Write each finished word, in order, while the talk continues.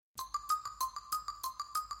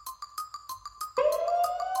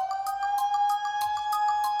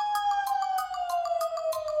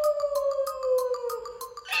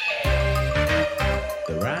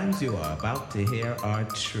programs you are about to hear are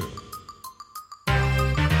true.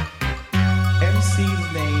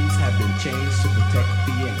 MC's names have been changed to protect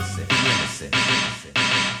the innocent.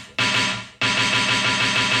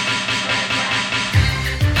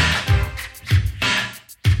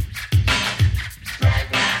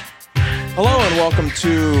 Hello and welcome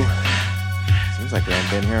to, seems like we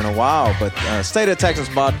haven't been here in a while, but State of Texas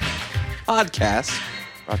podcast,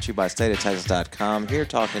 brought to you by stateoftexas.com. Here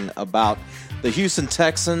talking about the Houston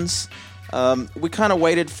Texans. We kind of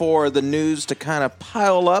waited for the news to kind of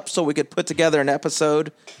pile up so we could put together an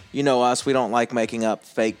episode. You know us, we don't like making up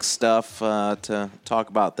fake stuff to talk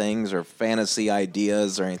about things or fantasy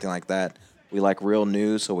ideas or anything like that. We like real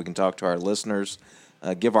news so we can talk to our listeners,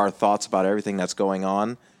 give our thoughts about everything that's going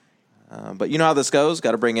on. But you know how this goes.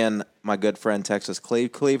 Got to bring in my good friend Texas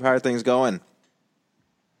Cleve. Cleve, how are things going?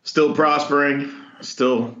 Still prospering.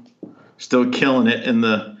 Still killing it in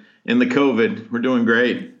the COVID. We're doing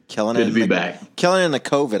great. Killing Good it. to be back. Killing it in the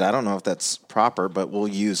COVID. I don't know if that's proper, but we'll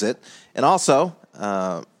use it. And also,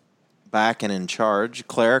 back and in charge,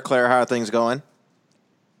 Claire. Claire, how are things going?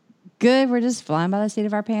 Good. We're just flying by the seat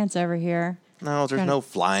of our pants over here. No, there's no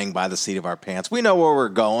flying by the seat of our pants. We know where we're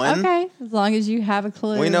going. Okay, as long as you have a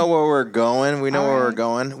clue. We know where we're going.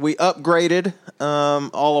 We upgraded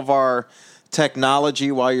all of our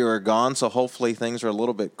technology while you were gone, so hopefully things are a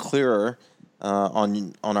little bit clearer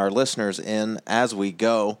on our listeners' end as we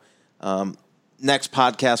go. Next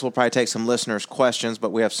podcast, we'll probably take some listeners' questions,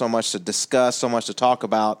 but we have so much to discuss, so much to talk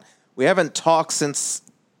about. We haven't talked since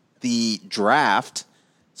the draft.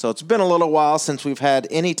 So it's been a little while since we've had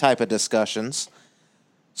any type of discussions.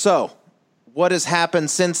 So what has happened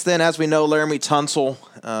since then? As we know, Laremy Tunsil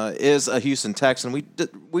is a Houston Texan.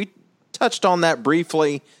 We touched on that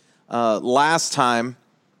briefly last time.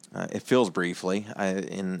 It feels briefly.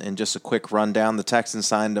 In just a quick rundown, the Texans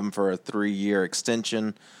signed him for a 3-year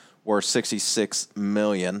extension worth $66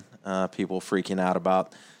 million. People freaking out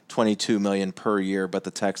about $22 million per year, but the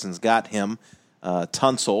Texans got him,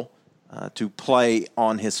 Tunsil, to play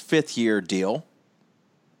on his 5th-year deal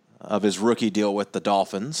of his rookie deal with the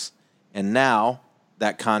Dolphins. And now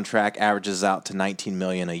that contract averages out to $19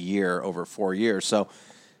 million a year over 4 years. So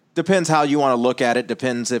depends how you want to look at it.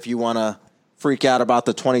 Depends if you want to freak out about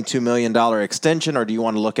the $22 million extension or do you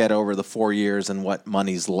want to look at it over the 4 years and what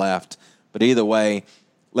money's left. But either way,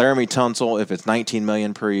 Laremy Tunsil, if it's $19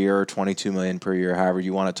 million per year or $22 million per year, however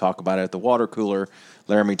you want to talk about it at the water cooler,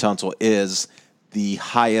 Laremy Tunsil is the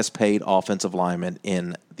highest paid offensive lineman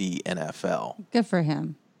in the NFL. Good for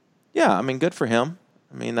him. Yeah, I mean, good for him.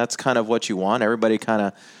 I mean, that's kind of what you want. Everybody kind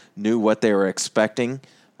of knew what they were expecting.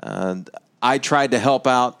 I tried to help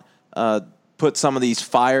out, put some of these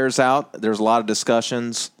fires out. There's a lot of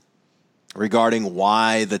discussions regarding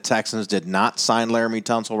why the Texans did not sign Laremy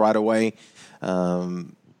Tunsil right away.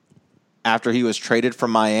 After he was traded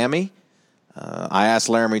from Miami, I asked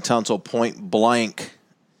Laremy Tunsil point blank.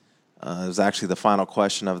 It was actually the final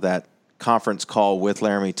question of that conference call with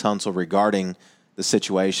Laremy Tunsil regarding the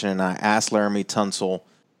situation. And I asked Laremy Tunsil.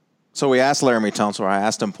 So we asked Laremy Tunsil, I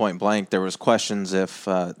asked him point blank, there was questions if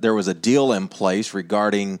there was a deal in place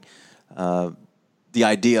regarding the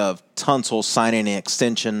idea of Tunsil signing an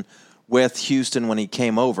extension with Houston when he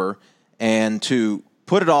came over. And to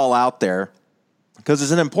put it all out there, because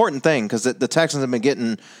it's an important thing, because the Texans have been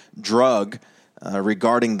getting drug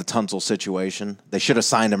regarding the Tunsil situation. They should have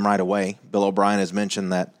signed him right away. Bill O'Brien has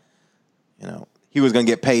mentioned that, he was going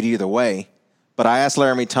to get paid either way. But I asked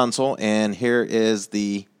Laremy Tunsil, and here is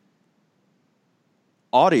the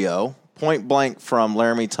audio, point blank from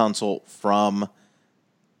Laremy Tunsil from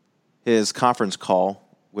his conference call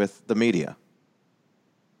with the media.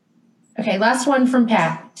 Okay, last one from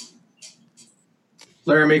Pat.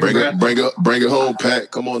 Laremy, bring it home, Pat.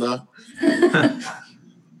 Come on now.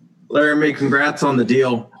 Laremy, congrats on the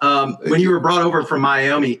deal. When you were brought over from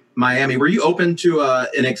Miami, were you open to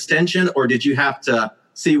an extension, or did you have to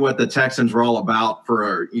see what the Texans were all about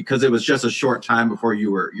because it was just a short time before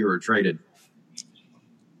you were traded?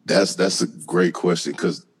 That's a great question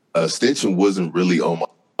because extension wasn't really on my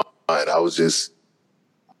mind. I was just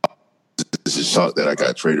shocked that I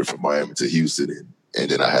got traded from Miami to Houston, and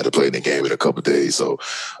then I had to play the game in a couple of days. So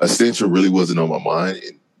extension really wasn't on my mind.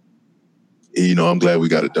 And, I'm glad we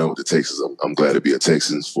got it done with the Texans. I'm glad to be a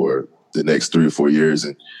Texans for the next 3 or 4 years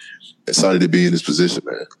and excited to be in this position,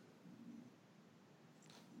 man.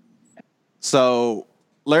 So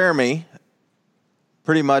Laremy,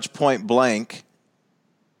 pretty much point blank,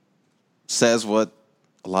 says what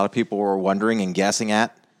a lot of people were wondering and guessing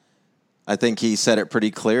at. I think he said it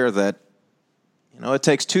pretty clear that, it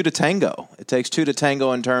takes two to tango. It takes two to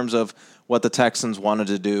tango in terms of what the Texans wanted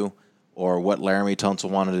to do or what Laremy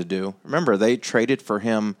Tunsil wanted to do. Remember, they traded for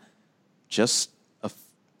him just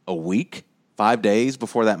a week, 5 days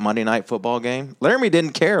before that Monday Night Football game. Laremy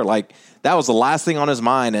didn't care. Like, that was the last thing on his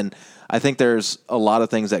mind, and I think there's a lot of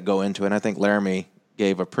things that go into it, and I think Laremy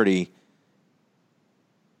gave a pretty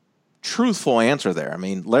truthful answer there. I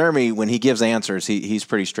mean, Laremy, when he gives answers, he's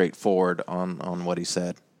pretty straightforward on what he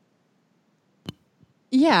said.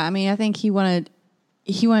 Yeah, I mean, I think he wanted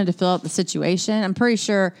to fill out the situation. I'm pretty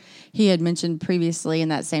sure he had mentioned previously in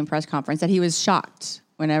that same press conference that he was shocked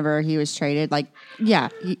whenever he was traded. Like, yeah,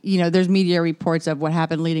 there's media reports of what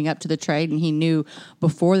happened leading up to the trade, and he knew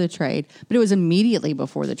before the trade, but it was immediately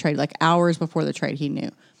before the trade, like hours before the trade, he knew.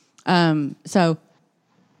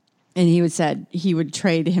 And he said he would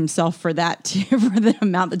trade himself for that too, for the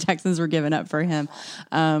amount the Texans were giving up for him.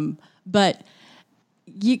 But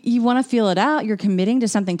you want to feel it out. You're committing to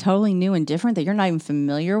something totally new and different that you're not even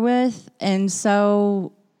familiar with. And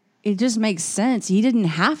so it just makes sense. He didn't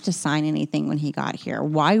have to sign anything when he got here.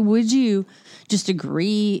 Why would you just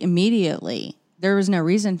agree immediately? There was no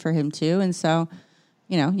reason for him to. And so,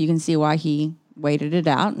 you can see why he waited it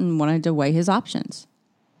out and wanted to weigh his options.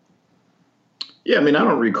 Yeah, I mean, I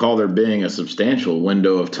don't recall there being a substantial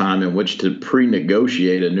window of time in which to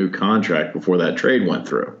pre-negotiate a new contract before that trade went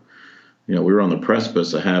through. We were on the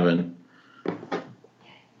precipice of having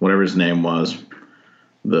whatever his name was,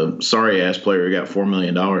 the sorry-ass player who got $4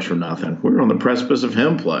 million for nothing. We were on the precipice of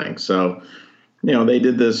him playing. So, they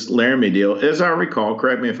did this Laremy deal. As I recall,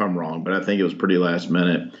 correct me if I'm wrong, but I think it was pretty last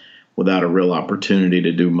minute without a real opportunity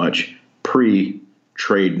to do much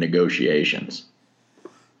pre-trade negotiations.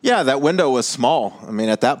 Yeah, that window was small. I mean,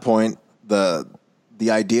 at that point, the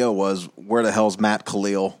idea was, where the hell's Matt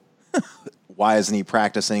Khalil? Why isn't he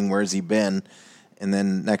practicing? Where's he been? And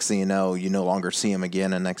then next thing you know, you no longer see him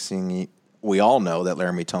again. And next thing we all know that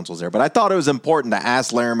Laremy Tunsil's there. But I thought it was important to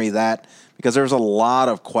ask Laremy that because there's a lot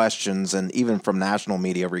of questions, and even from national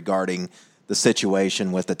media, regarding the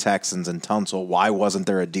situation with the Texans and Tunsil. Why wasn't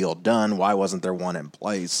there a deal done? Why wasn't there one in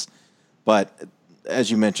place? But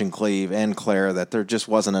as you mentioned, Cleve and Claire, that there just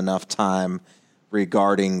wasn't enough time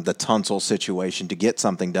regarding the Tunsil situation to get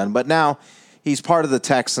something done. But now he's part of the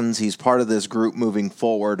Texans. He's part of this group moving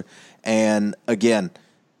forward. And again,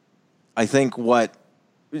 I think what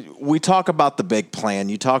we talk about the big plan,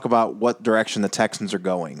 you talk about what direction the Texans are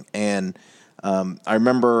going. And I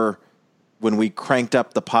remember when we cranked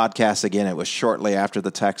up the podcast again, it was shortly after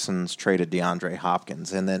the Texans traded DeAndre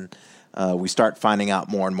Hopkins. And then we start finding out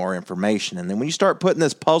more and more information. And then when you start putting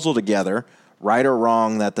this puzzle together, right or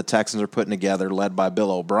wrong, that the Texans are putting together, led by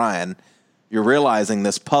Bill O'Brien, you're realizing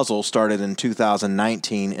this puzzle started in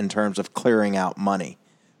 2019 in terms of clearing out money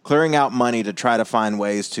to try to find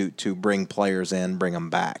ways to bring players in, bring them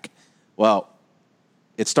back. Well,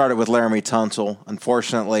 it started with Laremy Tunsil.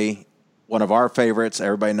 Unfortunately, one of our favorites.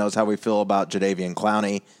 Everybody knows how we feel about Jadeveon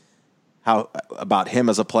Clowney, how about him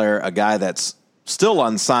as a player, a guy that's still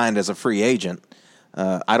unsigned as a free agent.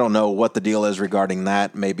 I don't know what the deal is regarding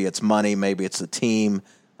that. Maybe it's money. Maybe it's the team.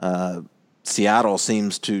 Seattle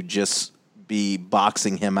seems to just be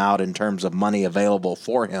boxing him out in terms of money available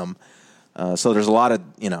for him. So there's a lot of,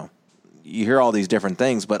 you hear all these different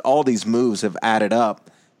things, but all these moves have added up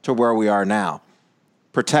to where we are now,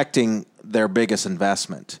 protecting their biggest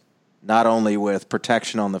investment, not only with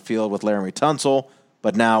protection on the field with Laremy Tunsil,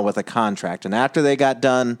 but now with a contract. And after they got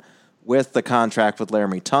done with the contract with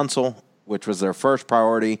Laremy Tunsil, which was their first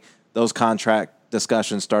priority, those contract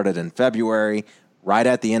discussions started in February, right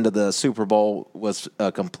at the end of the Super Bowl was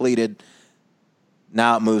completed.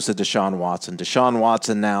 Now it moves to Deshaun Watson. Deshaun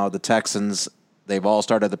Watson now, the Texans, they've all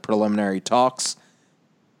started the preliminary talks.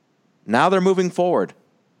 Now they're moving forward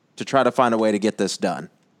to try to find a way to get this done.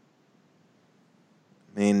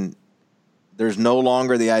 I mean, there's no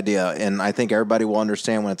longer the idea, and I think everybody will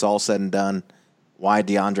understand when it's all said and done, why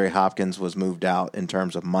DeAndre Hopkins was moved out in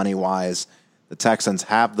terms of money-wise. The Texans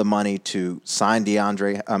have the money to sign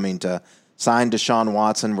to sign Deshaun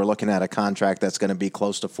Watson. We're looking at a contract that's going to be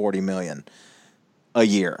close to $40 million a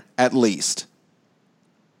year, at least.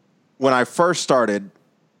 When I first started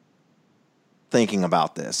thinking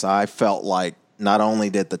about this, I felt like not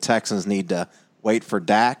only did the Texans need to wait for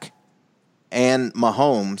Dak and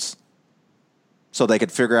Mahomes so they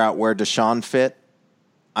could figure out where Deshaun fit,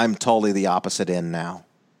 I'm totally the opposite end now.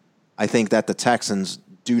 I think that the Texans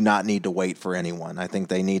do not need to wait for anyone. I think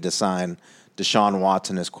they need to sign Deshaun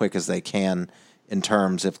Watson as quick as they can in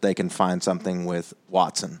terms if they can find something with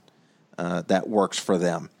Watson that works for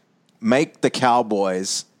them. Make the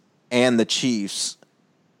Cowboys and the Chiefs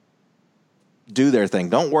do their thing.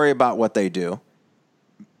 Don't worry about what they do.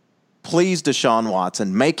 Please, Deshaun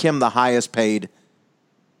Watson, make him the highest paid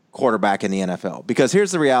quarterback in the NFL. Because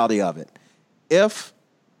here's the reality of it. If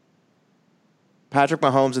Patrick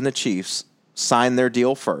Mahomes and the Chiefs sign their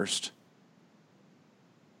deal first,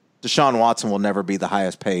 Deshaun Watson will never be the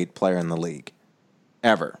highest paid player in the league,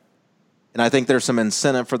 ever. And I think there's some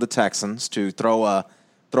incentive for the Texans to throw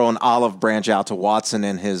an olive branch out to Watson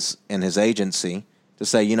and his agency to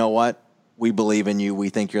say, you know what, we believe in you, we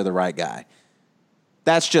think you're the right guy.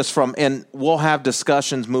 That's just and we'll have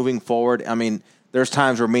discussions moving forward. I mean, there's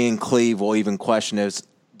times where me and Cleve will even question, is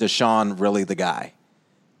Deshaun really the guy?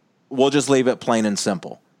 We'll just leave it plain and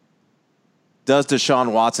simple. Does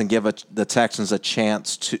Deshaun Watson give the Texans a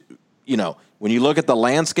chance to, when you look at the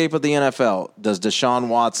landscape of the NFL, does Deshaun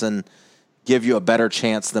Watson give you a better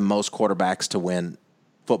chance than most quarterbacks to win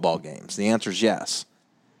football games? The answer is yes.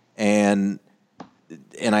 And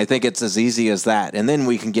I think it's as easy as that. And then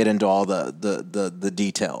we can get into all the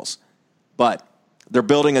details. But they're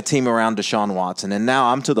building a team around Deshaun Watson. And now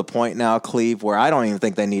I'm to the point now, Cleve, where I don't even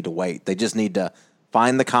think they need to wait. They just need to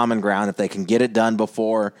find the common ground. If they can get it done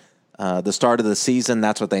before the start of the season,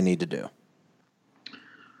 that's what they need to do.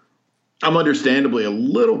 I'm understandably a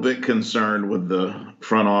little bit concerned with the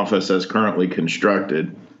front office as currently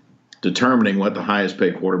constructed, determining what the highest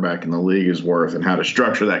paid quarterback in the league is worth and how to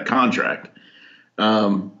structure that contract.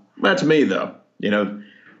 That's me, though.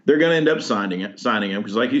 They're going to end up signing him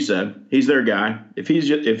because, like you said, he's their guy. If he's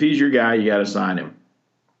your guy, you got to sign him.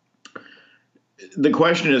 The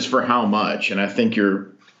question is for how much, and I think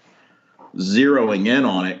you're zeroing in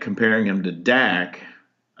on it, comparing him to Dak,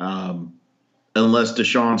 unless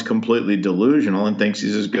Deshaun's completely delusional and thinks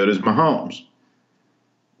he's as good as Mahomes,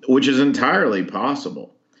 which is entirely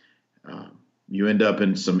possible. You end up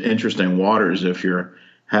in some interesting waters if you're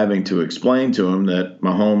having to explain to him that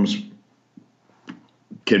Mahomes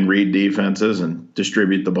can read defenses and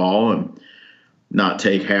distribute the ball and not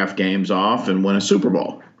take half games off and win a Super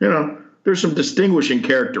Bowl. There's some distinguishing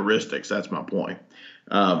characteristics. That's my point.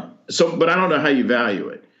 But I don't know how you value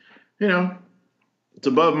it. It's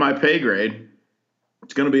above my pay grade.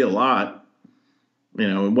 It's going to be a lot.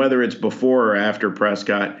 Whether it's before or after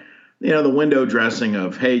Prescott, the window dressing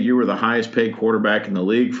of, hey, you were the highest paid quarterback in the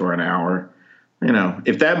league for an hour.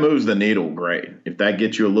 If that moves the needle, great. If that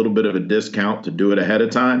gets you a little bit of a discount to do it ahead of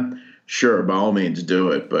time, sure, by all means do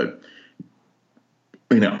it. But,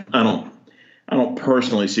 I don't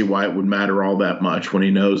personally see why it would matter all that much when he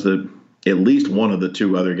knows that at least one of the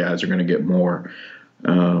two other guys are going to get more.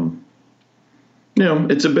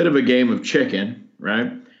 It's a bit of a game of chicken, right?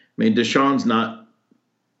 I mean, Deshaun's not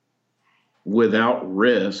without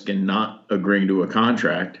risk in not agreeing to a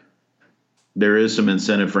contract. There is some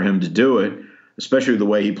incentive for him to do it, especially the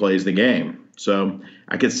way he plays the game. So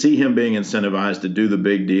I could see him being incentivized to do the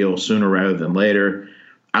big deal sooner rather than later.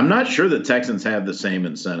 I'm not sure the Texans have the same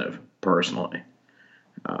incentive, personally.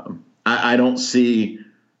 I don't see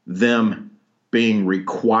them being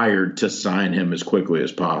required to sign him as quickly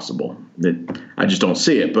as possible. I just don't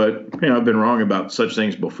see it. But, I've been wrong about such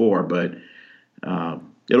things before. But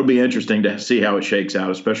it'll be interesting to see how it shakes out,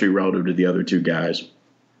 especially relative to the other two guys.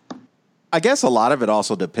 I guess a lot of it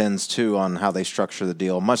also depends, too, on how they structure the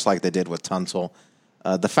deal, much like they did with Tunsil.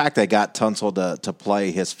 The fact they got Tunsil to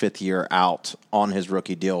play his fifth year out on his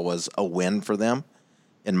rookie deal was a win for them,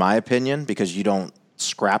 in my opinion, because you don't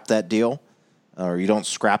scrap that deal or you don't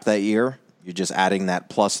scrap that year. You're just adding that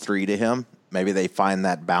 +3 to him. Maybe they find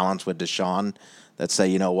that balance with Deshaun that say,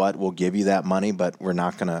 you know what, we'll give you that money, but we're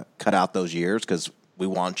not going to cut out those years because we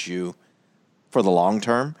want you for the long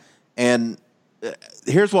term. And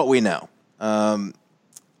here's what we know.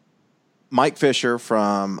 Mike Fisher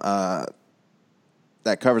from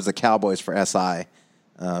that covers the Cowboys for SI,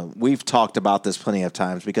 we've talked about this plenty of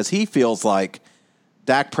times because he feels like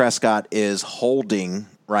Dak Prescott is holding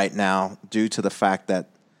right now due to the fact that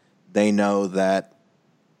they know that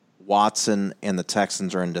Watson and the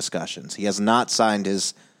Texans are in discussions. He has not signed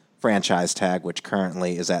his franchise tag, which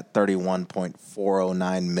currently is at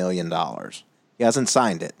 $31.409 million. He hasn't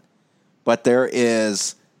signed it. But there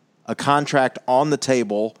is a contract on the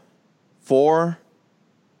table for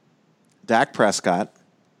Dak Prescott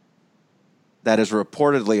that is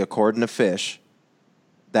reportedly, according to Fish,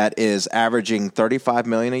 that is averaging $35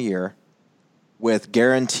 million a year with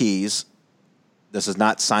guarantees. This is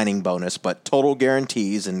not signing bonus, but total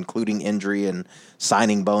guarantees, including injury and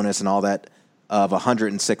signing bonus and all that, of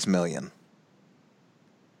 $106 million.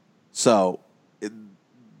 So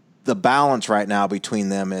the balance right now between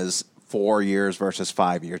them is 4 years versus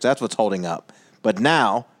 5 years. That's what's holding up. But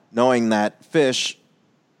now, knowing that Fish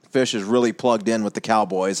is really plugged in with the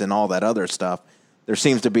Cowboys and all that other stuff, there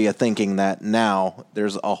seems to be a thinking that now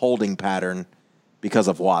there's a holding pattern because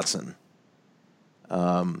of Watson.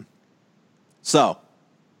 So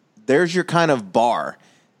there's your kind of bar.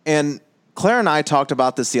 And Claire and I talked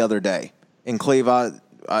about this the other day. And Cleve, I'm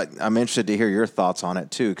interested to hear your thoughts on it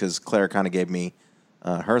too, because Claire kind of gave me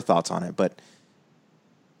her thoughts on it. But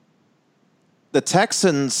the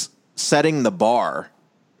Texans setting the bar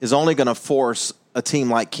is only going to force a team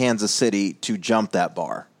like Kansas City to jump that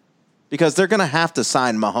bar, because they're going to have to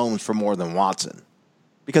sign Mahomes for more than Watson,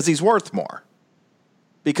 because he's worth more.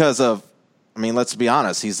 Because of, let's be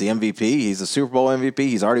honest, he's the MVP. He's the Super Bowl MVP.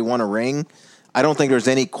 He's already won a ring. I don't think there's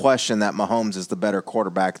any question that Mahomes is the better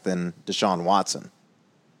quarterback than Deshaun Watson.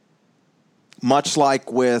 Much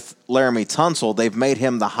like with Laramie Tunsil, they've made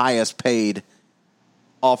him the highest paid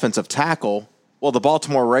offensive tackle. Well, the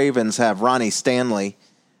Baltimore Ravens have Ronnie Stanley,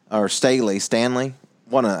 their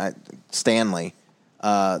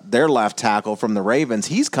left tackle from the Ravens.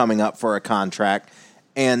 He's coming up for a contract,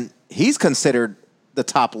 and he's considered the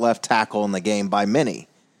top left tackle in the game by many.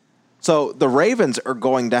 So the Ravens are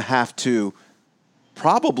going to have to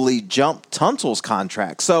probably jump Tunsil's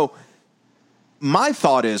contract. So my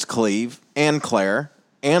thought is, Cleve and Claire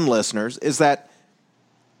and listeners, is that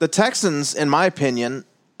the Texans, in my opinion,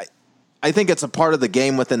 I think it's a part of the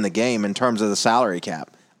game within the game in terms of the salary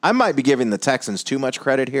cap. I might be giving the Texans too much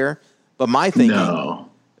credit here, but my thinking,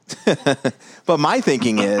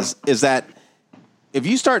 is that if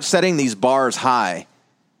you start setting these bars high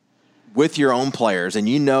with your own players, and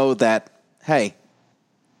you know that, hey,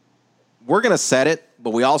 we're going to set it,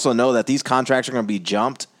 but we also know that these contracts are going to be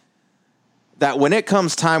jumped, that when it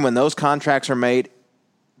comes time when those contracts are made,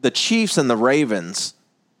 the Chiefs and the Ravens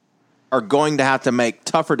are going to have to make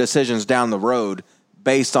tougher decisions down the road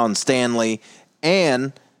based on Stanley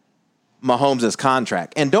and Mahomes'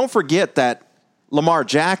 contract. And don't forget that Lamar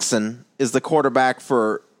Jackson is the quarterback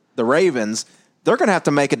for the Ravens. They're going to have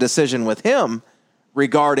to make a decision with him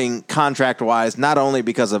regarding contract-wise, not only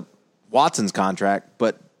because of Watson's contract,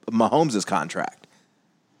 but Mahomes' contract.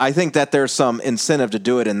 I think that there's some incentive to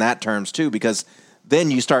do it in that terms too, because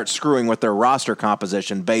then you start screwing with their roster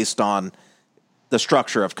composition based on the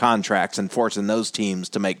structure of contracts and forcing those teams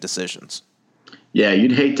to make decisions. Yeah,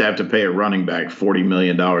 you'd hate to have to pay a running back $40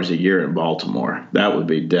 million a year in Baltimore. That would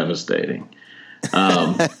be devastating.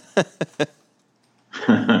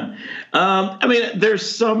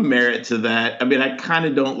 There's some merit to that. I kind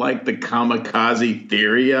of don't like the kamikaze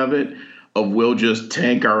theory of it, of we'll just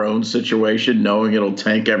tank our own situation knowing it'll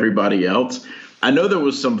tank everybody else. I know there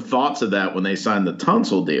was some thoughts of that when they signed the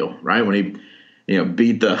Tunsil deal, right? When he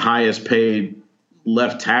beat the highest paid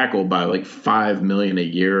left tackle by like $5 million a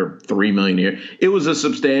year, $3 million a year. It was a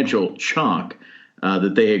substantial chunk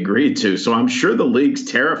that they agreed to. So I'm sure the league's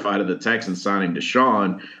terrified of the Texans signing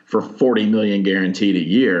Deshaun for $40 million guaranteed a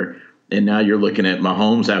year. And now you're looking at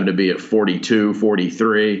Mahomes having to be at 42,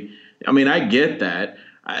 43. I get that.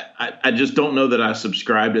 I just don't know that I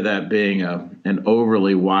subscribe to that being an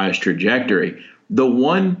overly wise trajectory. The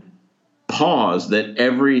one pause that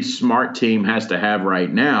every smart team has to have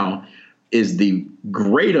right now is the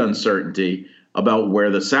great uncertainty about where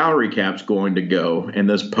the salary cap's going to go in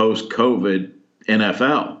this post-COVID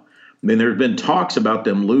NFL. There have been talks about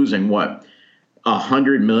them losing,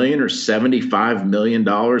 $100 million or $75 million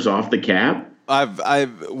off the cap?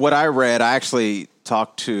 What I read, I actually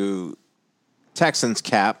talked to Texans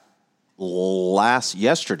cap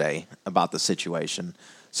yesterday about the situation.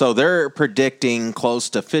 So they're predicting close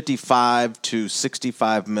to 55 to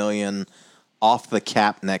 65 million off the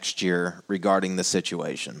cap next year regarding the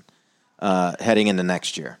situation heading into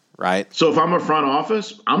next year, right? So if I'm a front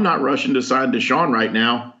office, I'm not rushing to sign Deshaun right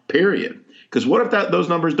now, period. Because what if those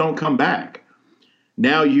numbers don't come back?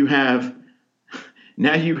 Now you have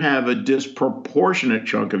a disproportionate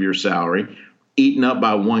chunk of your salary eaten up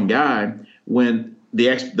by one guy when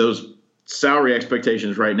those salary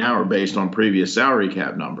expectations right now are based on previous salary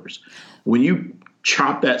cap numbers. When you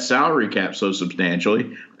chop that salary cap so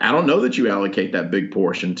substantially, I don't know that you allocate that big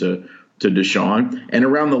portion to Deshaun. And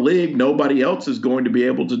around the league, nobody else is going to be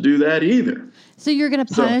able to do that either. So you're going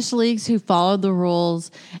to punish leagues who followed the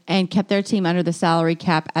rules and kept their team under the salary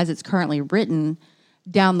cap as it's currently written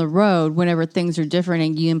down the road whenever things are different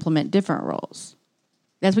and you implement different rules.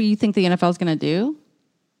 That's what you think the NFL is going to do?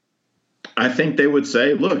 I think they would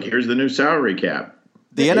say, look, here's the new salary cap.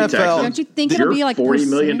 The NFL, don't you think it'll be like $40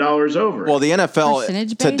 million over? Well, the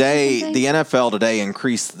NFL today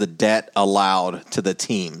increased the debt allowed to the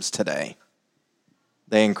teams today.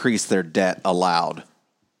 They increased their debt allowed.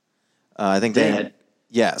 I think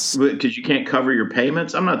yes, because you can't cover your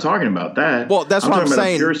payments. I'm not talking about that. Well, that's what I'm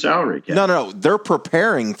saying. Pure salary cap. No, they're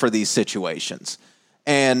preparing for these situations.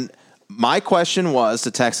 And my question was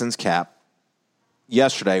to Texans cap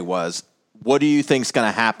yesterday was, what do you think is going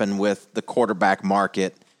to happen with the quarterback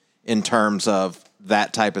market in terms of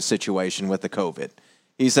that type of situation with the COVID?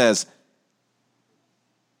 He says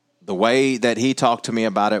the way that he talked to me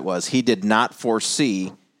about it was he did not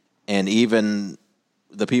foresee, and even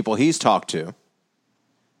the people he's talked to,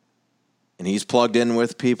 and he's plugged in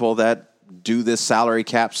with people that do this salary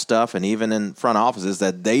cap stuff and even in front offices,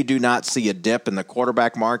 that they do not see a dip in the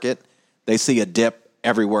quarterback market. They see a dip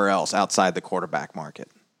everywhere else outside the quarterback market.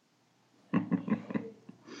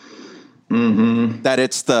 Mm-hmm. That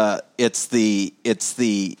it's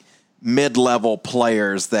the mid-level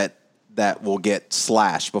players that will get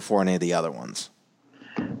slashed before any of the other ones.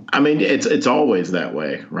 I mean, it's always that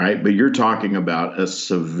way, right? But you're talking about a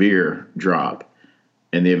severe drop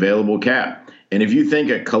in the available cap. And if you think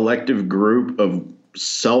a collective group of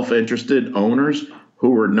self-interested owners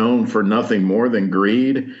who are known for nothing more than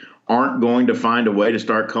greed aren't going to find a way to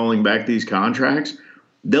start calling back these contracts,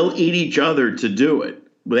 they'll eat each other to do it.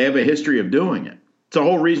 They have a history of doing it. It's the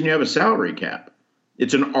whole reason you have a salary cap.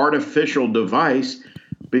 It's an artificial device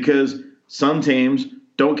because some teams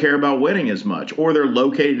don't care about winning as much, or they're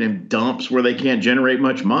located in dumps where they can't generate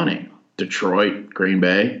much money. Detroit, Green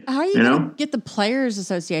Bay. How are you going to get the Players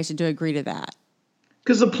Association to agree to that?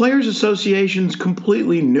 Because the Players Association's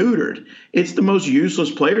completely neutered. It's the most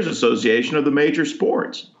useless Players Association of the major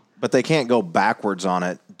sports. But they can't go backwards on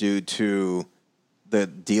it due to the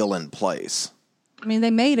deal in place. I mean,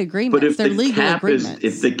 they made agreements. But if they're the legal cap agreements.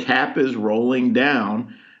 if the cap is rolling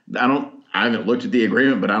down, I haven't looked at the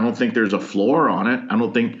agreement, but I don't think there's a floor on it. I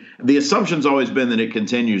don't think the assumption's always been that it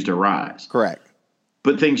continues to rise. Correct.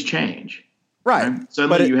 But things change. Right.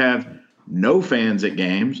 Suddenly you have no fans at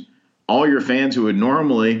games. All your fans who would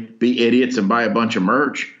normally be idiots and buy a bunch of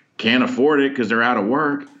merch can't afford it because they're out of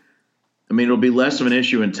work. I mean, it'll be less of an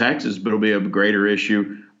issue in Texas, but it'll be a greater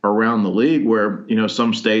issue around the league where,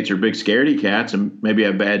 some states are big scaredy cats and maybe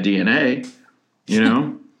have bad DNA,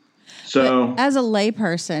 So but as a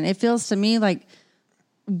layperson, it feels to me like,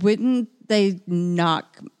 wouldn't they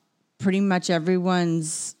knock pretty much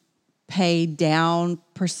everyone's pay down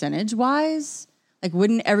percentage-wise? Like,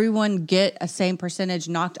 wouldn't everyone get a same percentage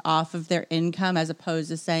knocked off of their income as opposed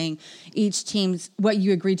to saying each team's, what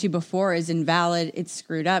you agreed to before is invalid, it's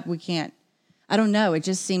screwed up, we can't. I don't know. It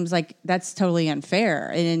just seems like that's totally unfair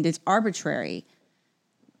and it's arbitrary.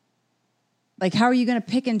 Like, how are you going to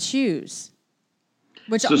pick and choose?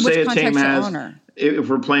 Which contract you honor? If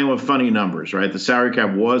we're playing with funny numbers, right? The salary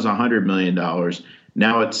cap was $100 million.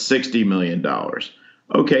 Now it's $60 million.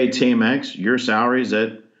 Okay, Team X, your salary's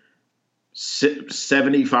at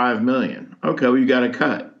 $75 million. Okay, well, you got to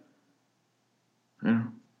cut.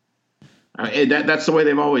 That's the way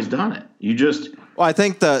they've always done it. You just... Well, I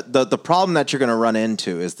think the problem that you're going to run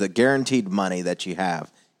into is the guaranteed money that you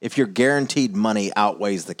have. If your guaranteed money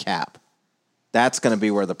outweighs the cap, that's going to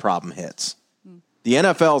be where the problem hits. The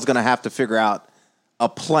NFL is going to have to figure out a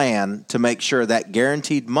plan to make sure that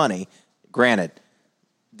guaranteed money, granted,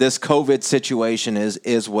 this COVID situation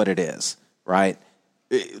is what it is, right?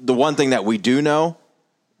 The one thing that we do know,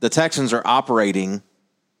 the Texans are operating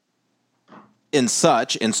in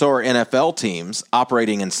such, and so are NFL teams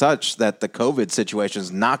operating in such that the COVID situation is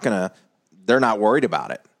they're not worried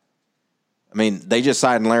about it. I mean, they just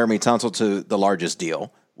signed Laramie Tunsil to the largest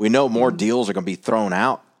deal. We know more deals are going to be thrown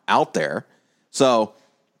out there. So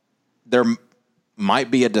there might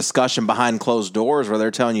be a discussion behind closed doors where they're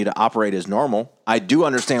telling you to operate as normal. I do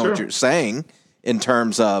understand what you're saying in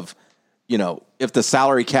terms of, if the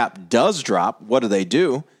salary cap does drop, what do they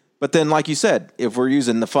do? But then, like you said, if we're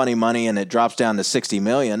using the funny money and it drops down to $60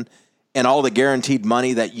 million and all the guaranteed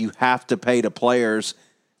money that you have to pay to players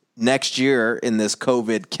next year in this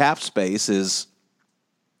COVID cap space is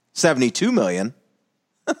 $72 million,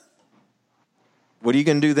 what are you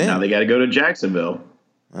going to do then? Now they got to go to Jacksonville.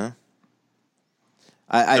 Huh?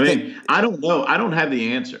 I think I don't know. I don't have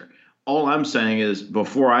the answer. All I'm saying is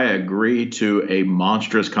before I agree to a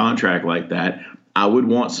monstrous contract like that, I would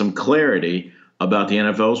want some clarity about the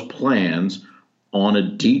NFL's plans on a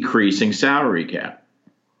decreasing salary cap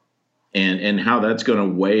and how that's going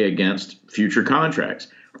to weigh against future contracts.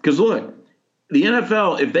 Because look, the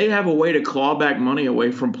NFL, if they have a way to claw back money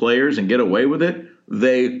away from players and get away with it,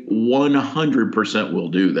 they 100% will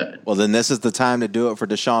do that. Well, then this is the time to do it for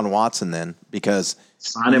Deshaun Watson then, because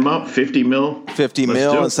sign him up, $50 million. $50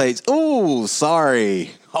 million and say, "Ooh,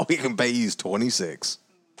 sorry, all we can pay you is 26."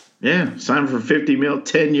 Yeah, sign for $50 million,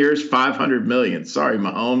 10 years, $500 million. Sorry,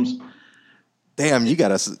 Mahomes. Damn, you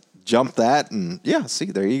got to jump that, and see,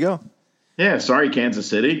 there you go. Yeah, sorry, Kansas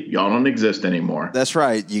City, y'all don't exist anymore. That's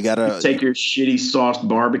right. You got to take your shitty sauced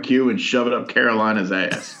barbecue and shove it up Carolina's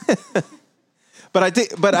ass. But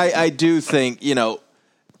I do think,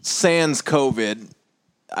 sans COVID,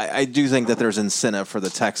 I do think that there's incentive for the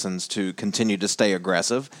Texans to continue to stay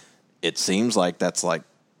aggressive. It seems like that's like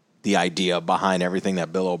the idea behind everything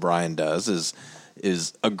that Bill O'Brien does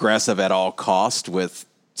is aggressive at all cost with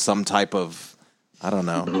some type of, I don't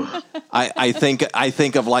know. I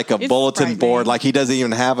think of like a bulletin board. Like he doesn't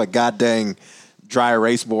even have a goddamn dry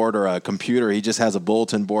erase board or a computer. He just has a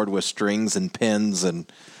bulletin board with strings and pens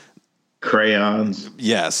and crayons.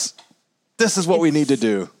 Yes. This is what we need to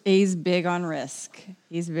do. He's big on risk.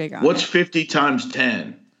 What's 50 times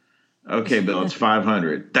 10? Okay, Bill, it's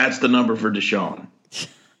 500. That's the number for Deshaun.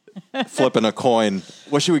 Flipping a coin.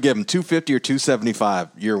 What should we give him? 250 or 275?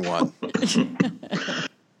 Year one.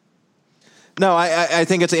 No, I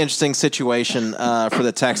think it's an interesting situation for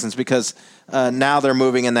the Texans because now they're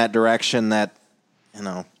moving in that direction that,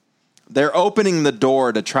 they're opening the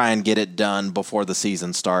door to try and get it done before the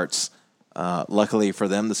season starts. Luckily for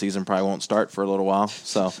them, the season probably won't start for a little while,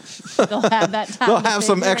 so they'll have that time. They'll have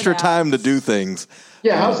some extra time to do things.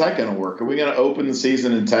 Yeah, how's that going to work? Are we going to open the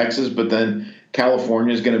season in Texas, but then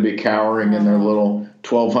California is going to be cowering in their little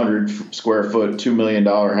 1,200 square foot, $2 million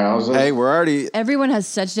houses? Hey, everyone has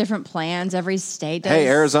such different plans. Every state does. Hey,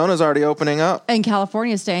 Arizona's already opening up, and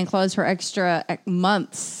California's staying closed for extra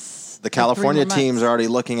months. The California teams are already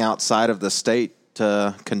looking outside of the state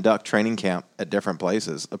to conduct training camp at different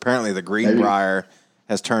places. Apparently, the Greenbrier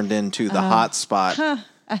has turned into the hot spot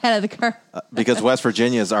ahead of the curve because West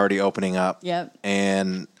Virginia is already opening up. Yep,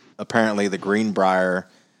 and apparently the Greenbrier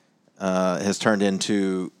has turned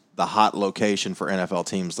into the hot location for NFL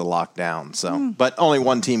teams to lock down. So, but only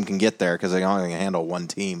one team can get there because they only can handle one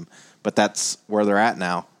team. But that's where they're at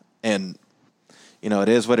now, and it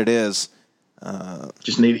is what it is.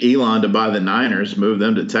 Just need Elon to buy the Niners, move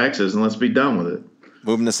them to Texas, and let's be done with it.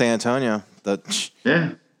 Move them to San Antonio. The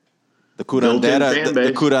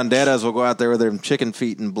Curanderas will go out there with their chicken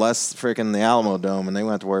feet and bless freaking the Alamo Dome, and they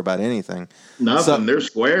won't have to worry about anything. Nothing. They're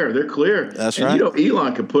square. They're clear. That's right.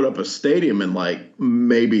 Elon could put up a stadium in like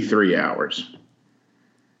maybe 3 hours.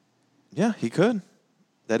 Yeah, he could.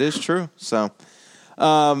 That is true. So,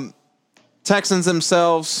 Texans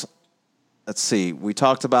themselves. Let's see. We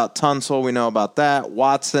talked about Tunsil. We know about that.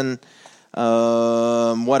 Watson.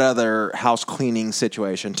 What other house cleaning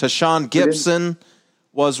situation? Tashawn Gibson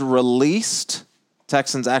was released.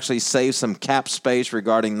 Texans actually saved some cap space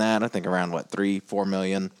regarding that. I think around, $3-4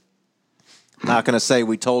 million. Not going to say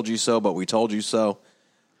we told you so, but we told you so.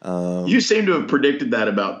 You seem to have predicted that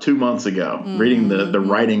about 2 months ago, reading the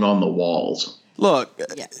writing on the walls. Look,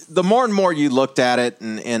 the more and more you looked at it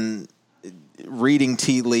and reading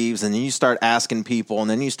tea leaves, and then you start asking people, and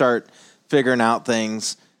then you start figuring out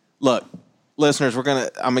things. Look, listeners, I'm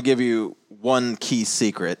gonna give you one key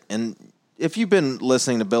secret, and if you've been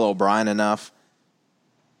listening to Bill O'Brien enough,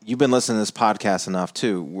 you've been listening to this podcast enough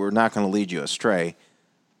too. We're not going to lead you astray.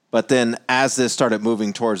 But then, as this started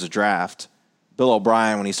moving towards the draft, Bill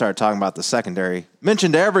O'Brien, when he started talking about the secondary,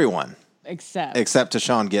 mentioned everyone except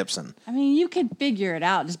Tashawn Gibson. I mean, you can figure it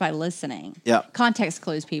out just by listening. Yeah. Context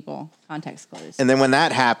clues, people. Context clues. And then when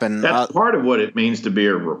that happened... That's part of what it means to be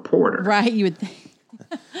a reporter. Right, you would think.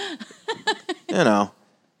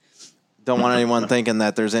 Don't want anyone thinking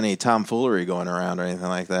that there's any tomfoolery going around or anything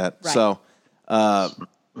like that. Right.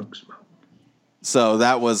 So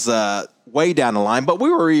that was way down the line. But we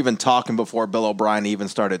were even talking before Bill O'Brien even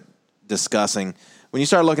started discussing. When you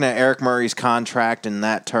start looking at Eric Murray's contract in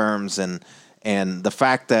that terms and the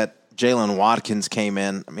fact that Jalen Watkins came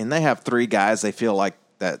in, I mean, they have three guys they feel like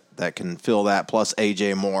that can fill that, plus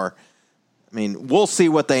A.J. Moore. I mean, we'll see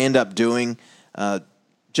what they end up doing.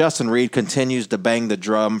 Justin Reed continues to bang the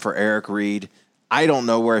drum for Eric Reed. I don't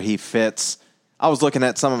know where he fits. I was looking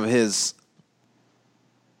at some of his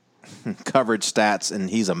coverage stats, and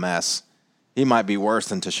he's a mess. He might be worse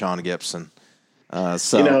than Tashawn Gibson. I'll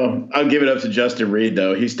give it up to Justin Reed,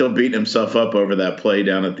 though. He's still beating himself up over that play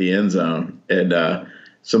down at the end zone. And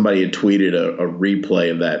somebody had tweeted a replay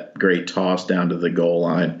of that great toss down to the goal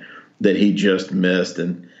line that he just missed.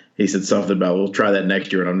 And he said something about, we'll try that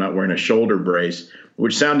next year, and I'm not wearing a shoulder brace,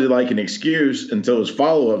 which sounded like an excuse until his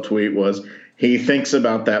follow-up tweet was he thinks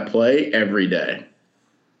about that play every day.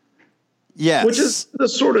 Yes. Which is the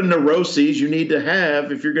sort of neuroses you need to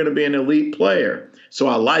have if you're going to be an elite player. So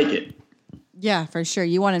I like it. Yeah, for sure.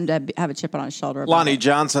 You want him to have a chip on his shoulder. Lonnie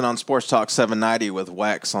Johnson on Sports Talk 790 with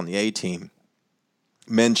Wex on the A-Team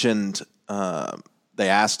mentioned they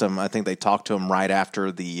asked him, I think they talked to him right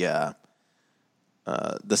after the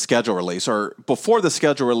schedule release, or before the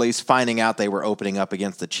schedule release, finding out they were opening up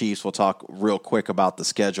against the Chiefs. We'll talk real quick about the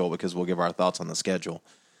schedule because we'll give our thoughts on the schedule.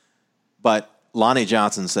 But Lonnie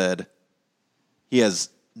Johnson said he has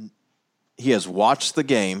watched the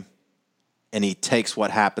game, and he takes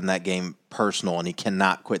what happened that game personal, and he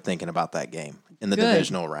cannot quit thinking about that game in the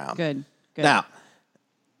divisional round. Good. Now,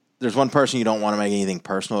 there's one person you don't want to make anything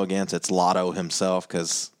personal against. It's Lotto himself,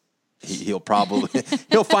 because he'll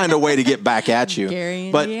find a way to get back at you.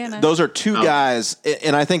 Gary, but Indiana. Those are two guys,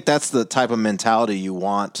 and I think that's the type of mentality you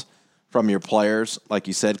want from your players. Like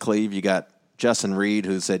you said, Cleve, you got Justin Reed,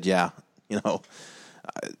 who said, you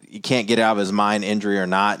can't get out of his mind, injury or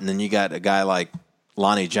not. And then you got a guy like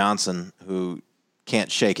Lonnie Johnson, who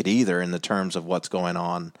can't shake it either in the terms of what's going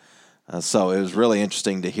on. So it was really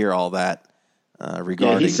interesting to hear all that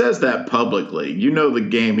regarding. Yeah, he says that publicly. The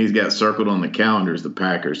game he's got circled on the calendar is the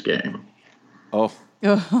Packers game. Oh,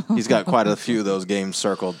 he's got quite a few of those games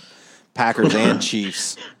circled, Packers and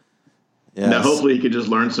Chiefs. Yes. Now, hopefully he could just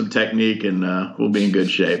learn some technique, and we'll be in good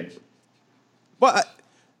shape. Well,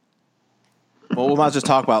 we might just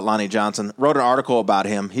talk about Lonnie Johnson. Wrote an article about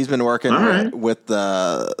him. He's been working with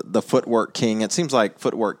the Footwork King. It seems like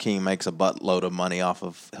Footwork King makes a buttload of money off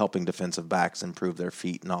of helping defensive backs improve their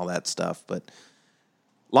feet and all that stuff. But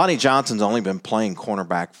Lonnie Johnson's only been playing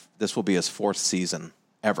cornerback. This will be his 4th season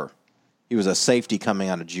ever. He was a safety coming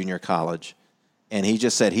out of junior college, and he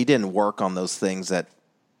just said he didn't work on those things that,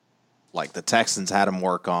 like the Texans had him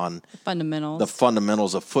work on the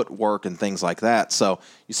fundamentals of footwork and things like that. So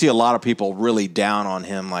you see a lot of people really down on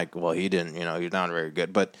him, like, well, he didn't, he's not very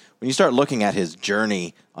good. But when you start looking at his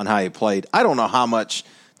journey on how he played, I don't know how much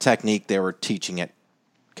technique they were teaching at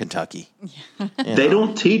Kentucky. They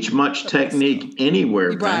don't teach much technique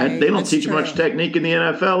anywhere, Pat. Right, they don't teach much technique in the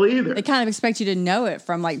NFL either. They kind of expect you to know it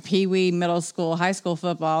from like peewee, middle school, high school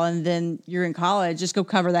football, and then you're in college, just go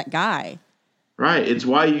cover that guy. Right. It's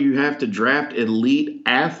why you have to draft elite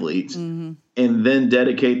athletes and then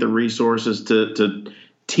dedicate the resources to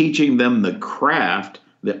teaching them the craft,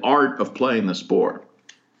 the art of playing the sport.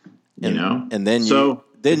 And then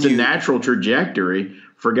it's a natural trajectory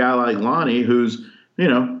for a guy like Lonnie, who's,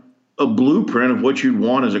 a blueprint of what you'd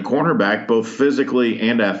want as a cornerback, both physically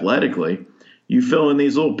and athletically. You fill in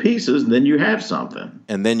these little pieces, and then you have something.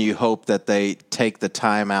 And then you hope that they take the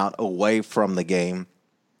time out away from the game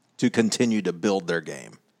to continue to build their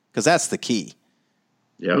game, because that's the key.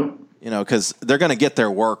 Yep. Because they're going to get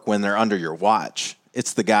their work when they're under your watch.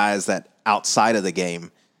 It's the guys that outside of the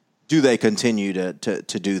game, do they continue to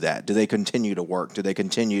do that? Do they continue to work? Do they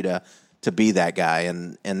continue to be that guy?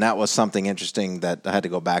 And that was something interesting that I had to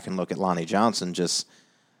go back and look at Lonnie Johnson. Just,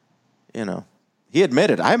 he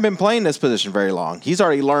admitted, I haven't been playing this position very long. He's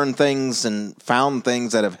already learned things and found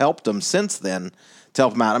things that have helped him since then to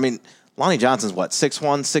help him out. I mean, Lonnie Johnson's what,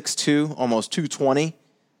 6'1", 6'2", almost 220?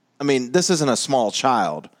 I mean, this isn't a small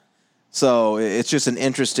child. So it's just an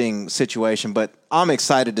interesting situation, but I'm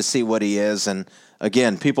excited to see what he is. And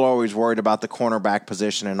again, people are always worried about the cornerback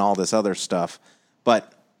position and all this other stuff,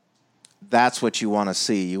 but that's what you want to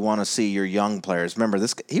see. You want to see your young players. Remember,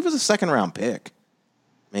 he was a second-round pick.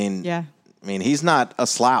 I mean, he's not a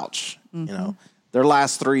slouch. Their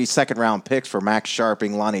last 3 second-round picks were Max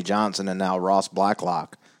Sharping, Lonnie Johnson, and now Ross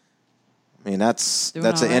Blacklock. I mean, that's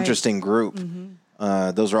an interesting group.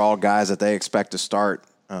 Those are all guys that they expect to start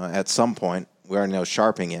at some point. We already know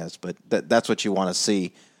Sharping is, but that's what you want to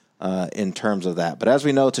see in terms of that. But as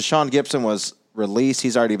we know, Tashawn Gibson was released.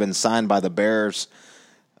 He's already been signed by the Bears.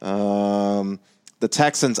 The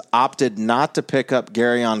Texans opted not to pick up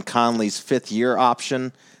Garyon Conley's 5th-year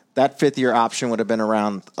option. That 5th-year option would have been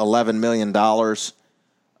around $11 million.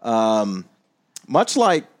 Much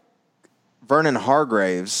like Vernon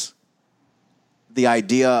Hargreaves, the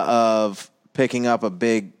idea of picking up a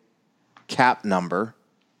big cap number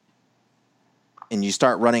and you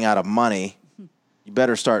start running out of money, you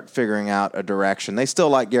better start figuring out a direction. They still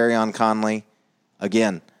like Garyon Conley.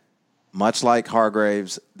 Again, much like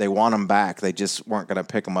Hargreaves, they want him back. They just weren't going to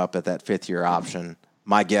pick him up at that 5th-year option.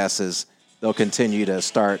 My guess is they'll continue to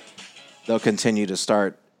start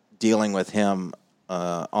dealing with him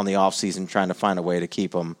on the offseason, trying to find a way to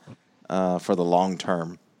keep him for the long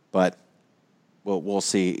term. But we'll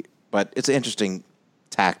see. But it's an interesting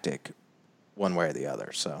tactic one way or the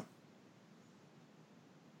other. So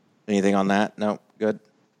anything on that? No? Good?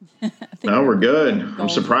 No, we're good. I'm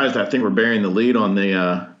surprised. I think we're bearing the lead on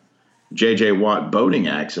the J.J. Watt boating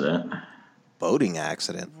accident. Boating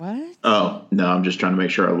accident? What? Oh, no, I'm just trying to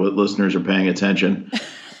make sure our listeners are paying attention.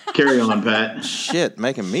 Carry on, Pat. Shit,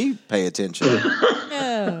 making me pay attention.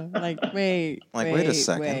 Yeah, wait a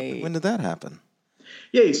second. When did that happen?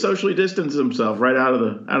 Yeah, he socially distanced himself right out of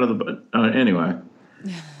the anyway.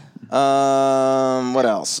 What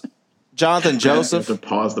else? Jonathan Joseph. I have to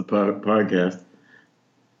pause the podcast.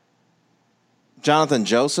 Jonathan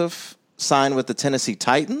Joseph signed with the Tennessee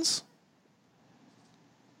Titans.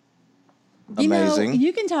 You Amazing. know,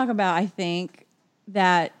 you can talk about, I think,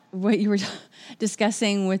 that what you were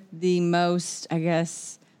discussing with the most, I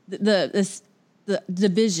guess, the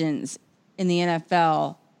divisions in the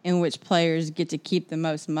NFL in which players get to keep the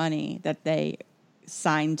most money that they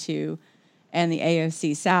sign to. And the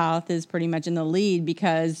AFC South is pretty much in the lead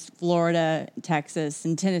because Florida, Texas,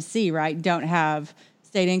 and Tennessee, right, don't have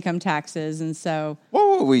state income taxes. And so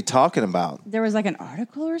What were we talking about? there was like an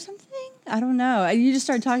article or something. I don't know. You just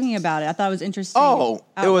started talking about it. I thought it was interesting. Oh,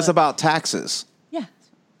 it was outlook. about taxes. Yeah.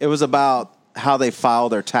 It was about how they file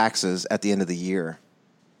their taxes at the end of the year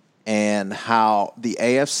and how the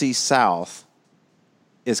AFC South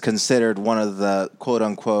is considered one of the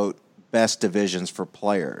quote-unquote best divisions for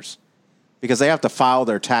players because they have to file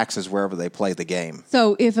their taxes wherever they play the game.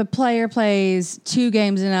 So if a player plays 2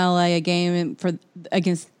 games in LA, a game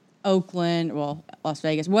against Oakland, well, Las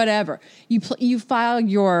Vegas, whatever, you file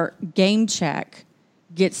your game check,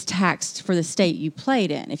 gets taxed for the state you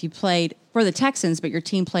played in. If you played for the Texans, but your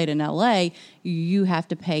team played in LA, you have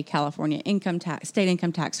to pay California income tax, state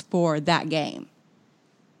income tax for that game,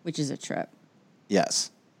 which is a trip. Yes.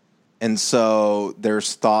 And so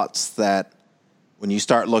there's thoughts that when you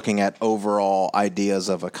start looking at overall ideas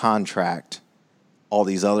of a contract, all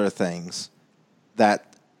these other things,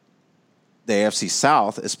 that the AFC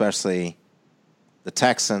South, especially the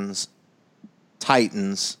Texans,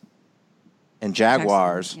 Titans, and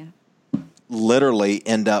Jaguars, literally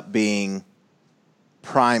end up being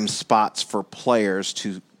prime spots for players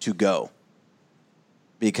to go.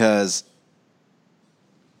 Because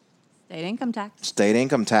State income tax. state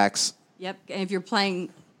income tax, Yep. And if you're playing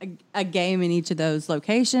a game in each of those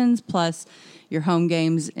locations, plus your home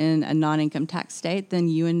games in a non-income tax state, then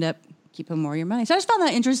you end up keeping more of your money. So I just found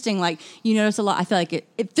that interesting. Like, you notice a lot. I feel like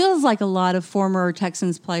it feels like a lot of former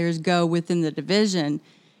Texans players go within the division.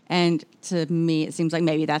 And to me, it seems like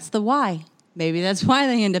maybe that's the why. Maybe that's why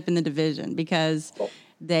they end up in the division, because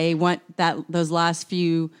they want those last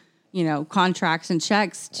few, contracts and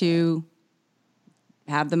checks to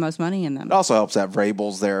have the most money in them. it also helps that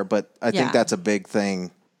Vrabel's there, but I think Yeah. that's a big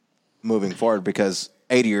thing moving forward because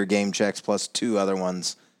 80 of your game checks plus 2 other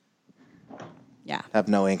ones Yeah. have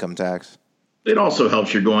no income tax. It also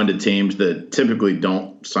helps you're going to teams that typically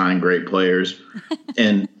don't sign great players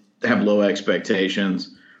and have low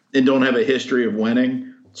expectations and don't have a history of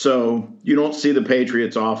winning. So you don't see the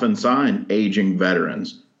Patriots often sign aging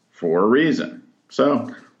veterans for a reason.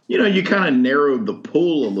 So, you kind of narrowed the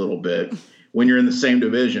pool a little bit when you're in the same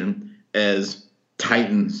division as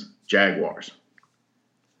Titans, Jaguars.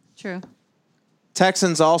 True.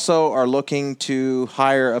 Texans also are looking to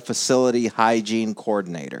hire a facility hygiene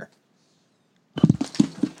coordinator.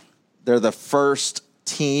 They're the first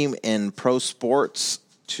team in pro sports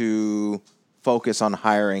to focus on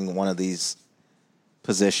hiring one of these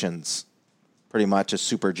positions, pretty much a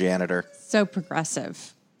super janitor. So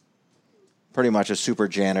progressive. Pretty much a super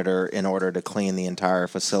janitor in order to clean the entire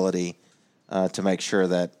facility to make sure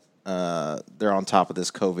that they're on top of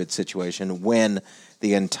this COVID situation when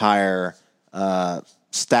the entire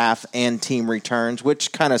staff and team returns,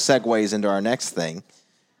 which kind of segues into our next thing,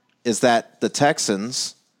 is that the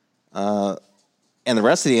Texans and the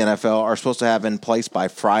rest of the NFL are supposed to have in place by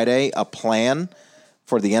Friday a plan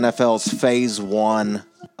for the NFL's phase 1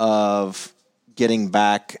 of getting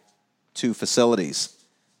back to facilities,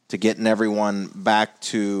 to getting everyone back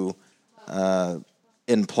to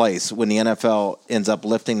in place. When the NFL ends up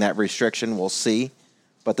lifting that restriction, we'll see.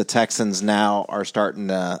 But the Texans now are starting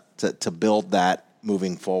to build that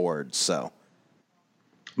moving forward. So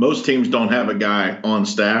Most teams don't have a guy on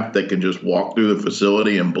staff that can just walk through the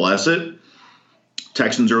facility and bless it.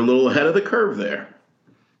 Texans are a little ahead of the curve there.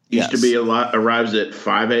 Used to be arrives at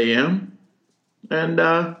 5 a.m.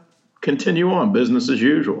 and continue on business as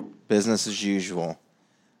usual. Business as usual.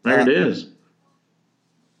 There it is.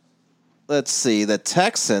 Let's see. The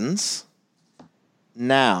Texans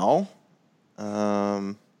now,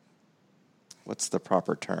 what's the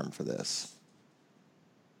proper term for this?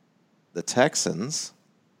 The Texans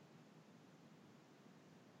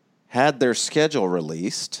had their schedule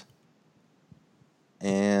released.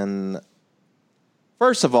 And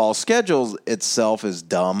first of all, schedule itself is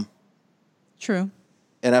dumb. True.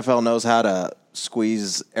 NFL knows how to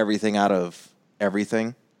squeeze everything out of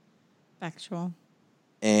everything. Factual.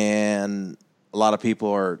 And a lot of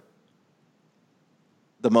people are,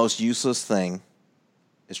 the most useless thing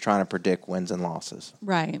is trying to predict wins and losses.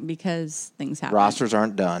 Right, because things happen. Rosters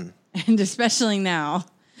aren't done. And especially now.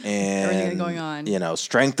 And Everything going on.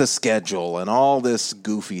 Strength of schedule and all this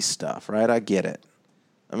goofy stuff, right? I get it.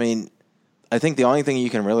 I mean, I think the only thing you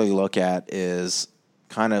can really look at is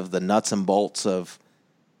kind of the nuts and bolts of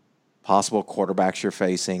possible quarterbacks you're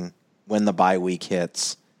facing when the bye week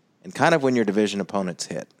hits and kind of when your division opponents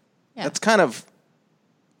hit. Yeah. That's kind of,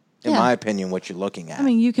 in my opinion, what you're looking at. I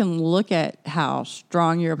mean, you can look at how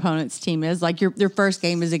strong your opponent's team is. Like their first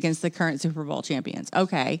game is against the current Super Bowl champions.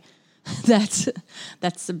 Okay, that's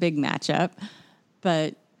a big matchup.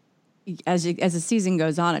 But as the season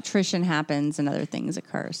goes on, attrition happens and other things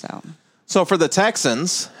occur. So for the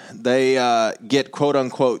Texans, they get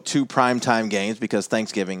quote-unquote 2 primetime games because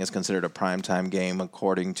Thanksgiving is considered a primetime game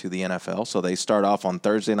according to the NFL. So they start off on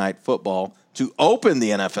Thursday Night Football to open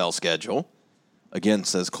the NFL schedule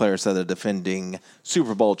against, as Claire said, the defending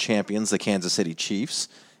Super Bowl champions, the Kansas City Chiefs.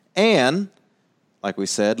 And, like we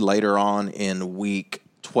said, later on in Week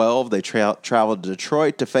 12, they travel to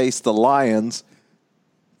Detroit to face the Lions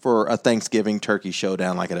for a Thanksgiving turkey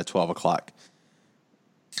showdown like at a 12 o'clock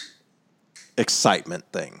excitement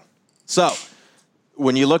thing. So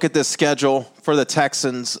when you look at this schedule for the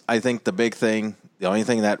Texans, I think the only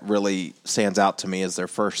thing that really stands out to me is their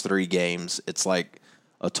first 3 games. It's like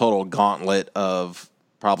a total gauntlet of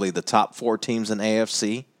probably the top 4 teams in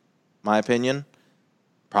AFC, my opinion,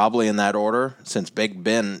 probably in that order. Since Big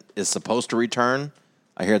Ben is supposed to return,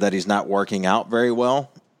 I hear that he's not working out very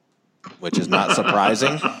well, which is not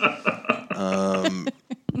surprising.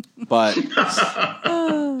 But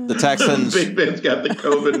the Texans... Big Ben's got the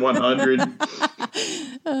COVID 100.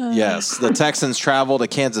 Yes, the Texans travel to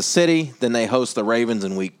Kansas City. Then they host the Ravens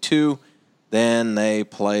in Week 2. Then they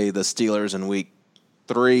play the Steelers in Week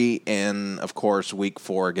 3. And, of course, Week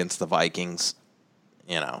 4 against the Vikings.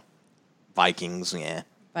 Vikings,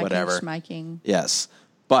 whatever. Schmiking. Yes.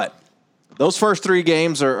 But those first 3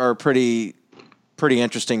 games are pretty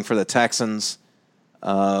interesting for the Texans.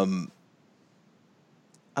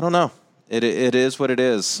 I don't know. It is what it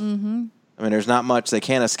is. Mm-hmm. I mean, there's not much. They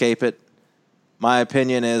can't escape it. My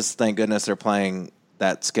opinion is, thank goodness they're playing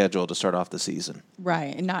that schedule to start off the season.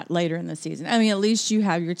 Right, and not later in the season. I mean, at least you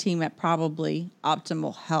have your team at probably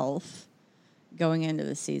optimal health going into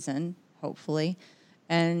the season, hopefully.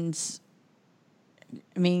 And,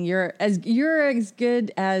 I mean, you're as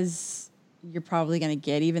good as you're probably going to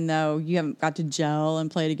get, even though you haven't got to gel and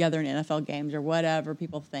play together in NFL games or whatever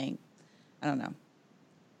people think. I don't know.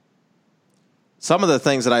 Some of the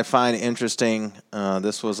things that I find interesting,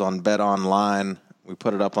 this was on Bet Online. We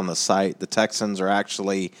put it up on the site. The Texans are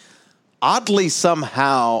actually, oddly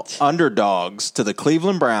somehow, underdogs to the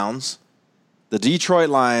Cleveland Browns, the Detroit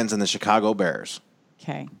Lions, and the Chicago Bears.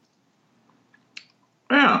 Okay.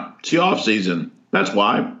 Yeah, it's the offseason. That's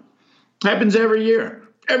why. Happens every year.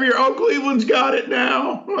 Every year, Cleveland's got it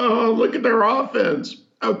now. Oh, look at their offense.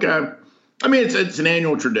 Okay. I mean, it's an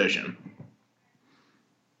annual tradition.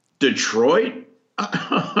 Detroit?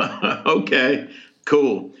 Okay,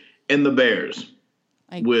 cool. And the Bears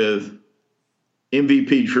with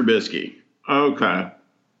MVP Trubisky. Okay. I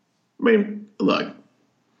mean, look,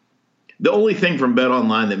 the only thing from Bet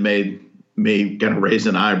Online that made me kind of raise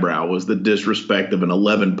an eyebrow was the disrespect of an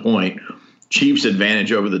 11-point Chiefs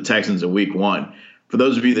advantage over the Texans in Week 1. For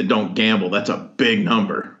those of you that don't gamble, that's a big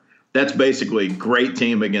number. That's basically great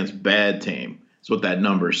team against bad team. That's what that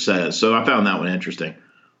number says. So I found that one interesting.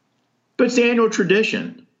 But it's the annual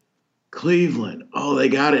tradition. Cleveland, oh, they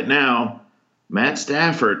got it now. Matt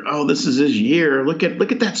Stafford, oh, this is his year. Look at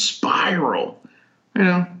that spiral.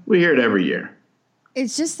 We hear it every year.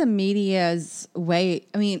 It's just the media's way.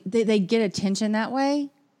 I mean, they get attention that way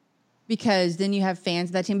because then you have fans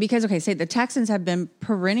of that team. Because, okay, say the Texans have been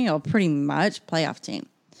perennial, pretty much playoff team.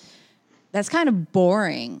 That's kind of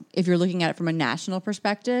boring if you're looking at it from a national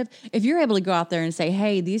perspective. If you're able to go out there and say,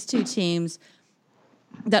 hey, these 2 teams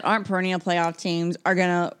that aren't perennial playoff teams are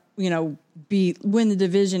going to, win the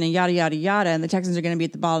division and yada, yada, yada, and the Texans are going to be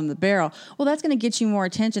at the bottom of the barrel. Well, that's going to get you more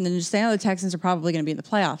attention than just saying, oh, the Texans are probably going to be in the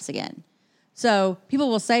playoffs again. So people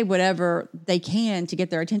will say whatever they can to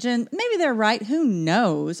get their attention. Maybe they're right. Who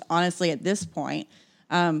knows, honestly, at this point.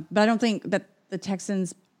 But I don't think that the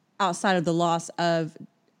Texans, outside of the loss of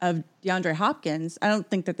DeAndre Hopkins, I don't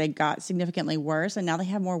think that they got significantly worse. And now they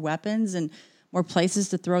have more weapons and more places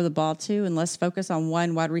to throw the ball to and less focus on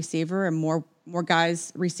one wide receiver and more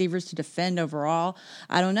receivers to defend overall.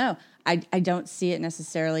 I don't know. I don't see it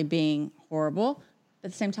necessarily being horrible. But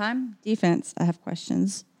at the same time, defense, I have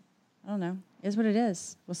questions. I don't know. It is what it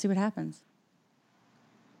is. We'll see what happens.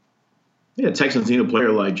 Yeah, Texans need a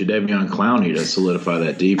player like Jadeveon Clowney to solidify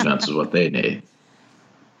that defense is what they need.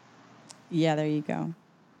 Yeah, there you go.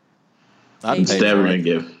 Instead, we're going to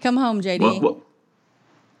give. Come home, JD. What?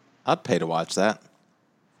 I'd pay to watch that.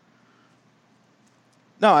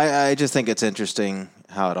 No, I just think it's interesting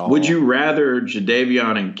how it all. Would you rather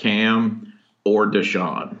Jadeveon and Cam or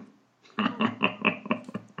Deshaun?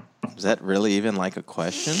 Is that really even like a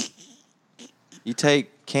question? You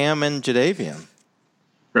take Cam and Jadeveon.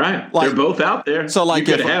 Right. Like, they're both out there. So like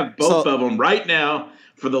you could have both of them right now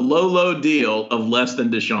for the low deal of less than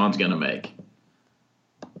Deshaun's going to make.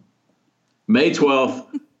 May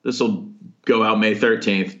 12th. This will go out May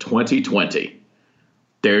 13th, 2020.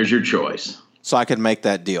 There's your choice. So I could make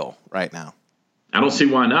that deal right now. I don't see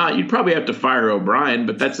why not. You'd probably have to fire O'Brien,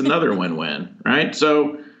 but that's another win-win, right?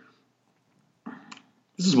 So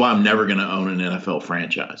this is why I'm never going to own an NFL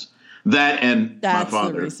franchise. That and That's my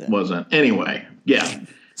father wasn't. Anyway, yeah.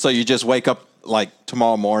 So you just wake up like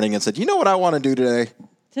tomorrow morning and said, you know what I want to do today?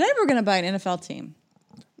 Today we're going to buy an NFL team.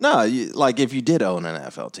 No, like if you did own an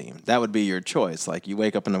NFL team, that would be your choice. Like you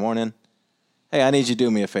wake up in the morning, hey, I need you to do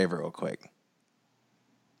me a favor real quick.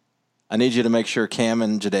 I need you to make sure Cam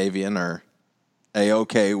and Jadeveon are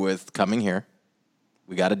A-okay with coming here.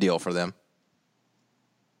 We got a deal for them.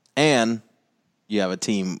 And you have a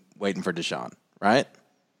team waiting for Deshaun, right?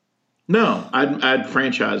 No, I'd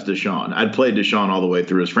franchise Deshaun. I'd play Deshaun all the way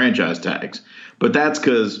through his franchise tags. But that's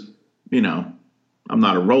because, I'm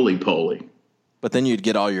not a roly-poly. But then you'd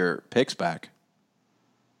get all your picks back.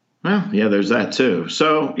 Well, yeah, there's that too.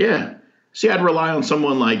 So, yeah. See, I'd rely on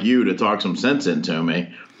someone like you to talk some sense into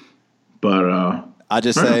me. But I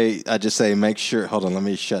just say make sure. Hold on, let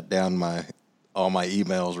me shut down all my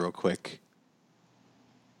emails real quick.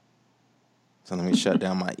 So let me shut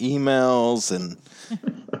down my emails and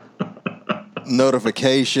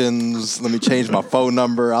notifications. Let me change my phone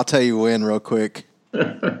number. I'll tell you when real quick.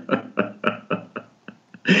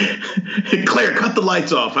 Claire, cut the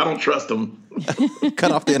lights off. I don't trust them.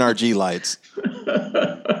 Cut off the NRG lights.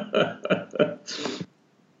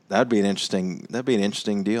 That'd be an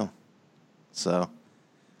interesting deal. So,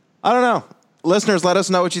 I don't know. Listeners, let us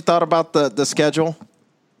know what you thought about the schedule.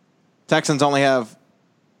 Texans only have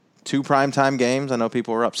 2 primetime games. I know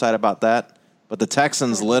people were upset about that. But the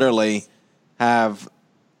Texans literally have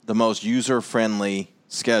the most user-friendly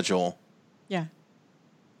schedule. Yeah.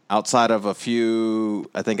 Outside of a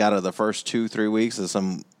few, I think out of the first 2-3 weeks is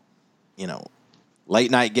some,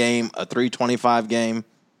 late night game, a 3:25 game.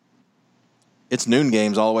 It's noon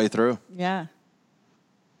games all the way through. Yeah.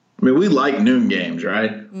 I mean, we like noon games,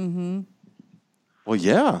 right? Mm-hmm. Well,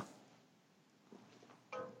 yeah.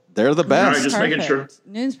 They're the best. All right, just making sure.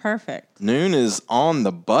 Noon's perfect. Noon is on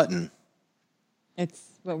the button.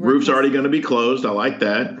 It's what Roof's already going to be closed. I like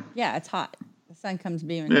that. Yeah, it's hot. The sun comes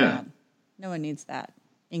beaming down. No one needs that.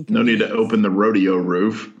 No need to open the rodeo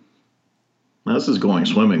roof. This is going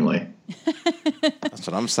swimmingly. That's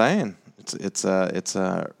what I'm saying. It's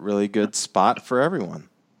a really good spot for everyone.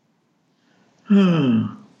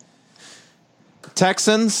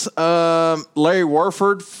 Texans, Larry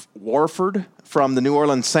Warford from the New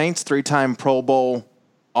Orleans Saints, 3-time Pro Bowl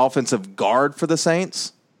offensive guard for the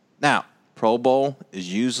Saints. Now, Pro Bowl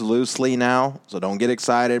is used loosely now, so don't get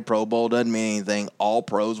excited. Pro Bowl doesn't mean anything. All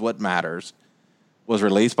pros what matters. Was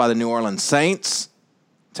released by the New Orleans Saints.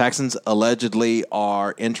 Texans allegedly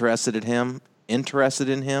are interested in him,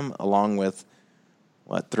 along with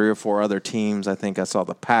 3 or 4 other teams. I think I saw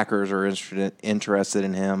the Packers are interested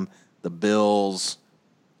in him, the Bills,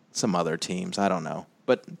 some other teams. I don't know.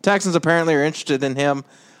 But Texans apparently are interested in him.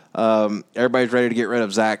 Everybody's ready to get rid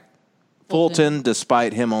of Zach Fulton,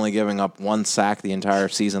 despite him only giving up 1 sack the entire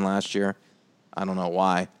season last year. I don't know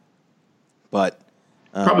why. But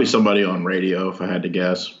probably somebody on radio, if I had to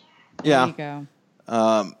guess. Yeah. There you go.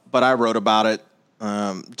 But I wrote about it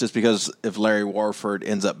just because if Larry Warford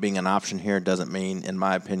ends up being an option here, it doesn't mean, in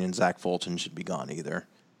my opinion, Zach Fulton should be gone either.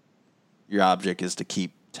 Your object is to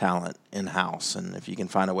keep talent in-house, and if you can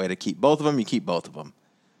find a way to keep both of them, you keep both of them.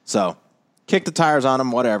 So kick the tires on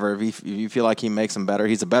him, whatever. If you feel like he makes him better,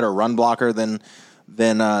 he's a better run blocker than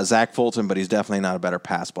Zach Fulton, but he's definitely not a better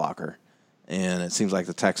pass blocker. And it seems like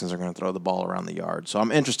the Texans are going to throw the ball around the yard. So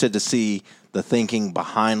I'm interested to see the thinking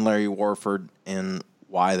behind Larry Warford and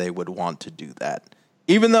why they would want to do that.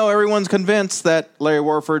 Even though everyone's convinced that Larry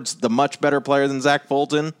Warford's the much better player than Zach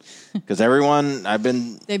Fulton, because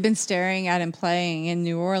they've been staring at him playing in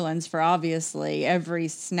New Orleans for obviously every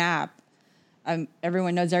snap.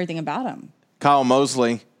 Everyone knows everything about him. Kyle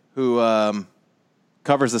Mosley, who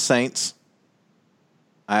covers the Saints,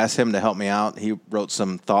 I asked him to help me out. He wrote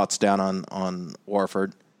some thoughts down on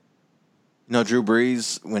Warford. Drew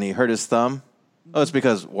Brees, when he hurt his thumb, it's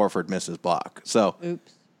because Warford missed his block. So,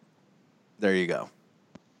 oops. There you go.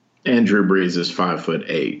 And Drew Brees is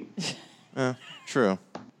 5'8". True,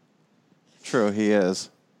 he is.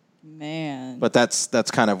 Man. But that's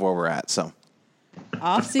kind of where we're at. So,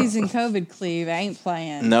 Off-season COVID Cleve ain't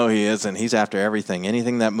playing. No, he isn't. He's after everything.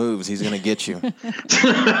 Anything that moves, he's going to get you.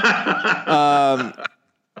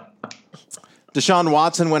 Deshaun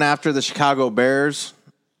Watson went after the Chicago Bears.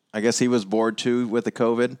 I guess he was bored, too, with the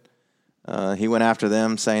COVID. He went after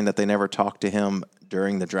them, saying that they never talked to him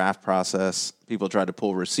during the draft process. People tried to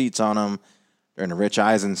pull receipts on him during the Rich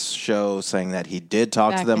Eisen show, saying that he did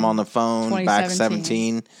talk to them on the phone back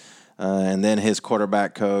 17. And then his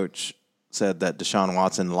quarterback coach said that Deshaun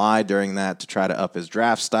Watson lied during that to try to up his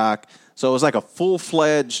draft stock. So it was like a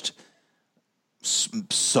full-fledged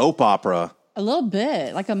soap opera. A little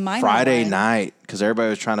bit, like a minor Friday one. night, because everybody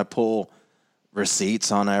was trying to pull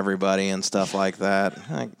receipts on everybody and stuff like that.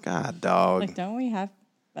 Like, God, dog. Like, don't we have...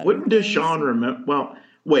 Wouldn't Deshaun remember? Well,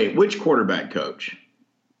 wait, which quarterback coach?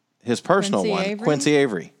 His personal one, Quincy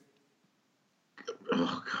Avery.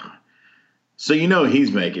 Oh, God. So you know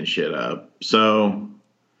he's making shit up. So...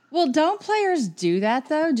 Well, don't players do that,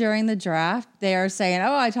 though, during the draft? They are saying,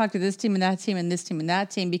 oh, I talked to this team and that team and this team and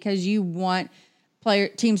that team, because you want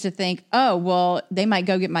teams to think, oh, well, they might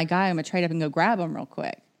go get my guy. I'm going to trade up and go grab him real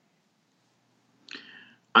quick.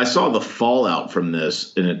 I saw the fallout from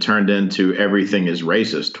this, and it turned into everything is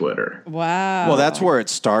racist Twitter. Wow. Well, that's where it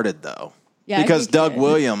started, though. Yeah, because Doug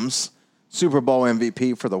Williams, Super Bowl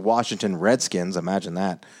MVP for the Washington Redskins, imagine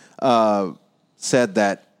that, said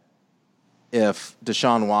that if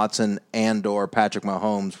Deshaun Watson and or Patrick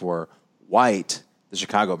Mahomes were white, the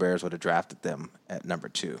Chicago Bears would have drafted them at number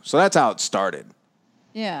 2. So that's how it started.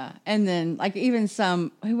 Yeah. And then, like, even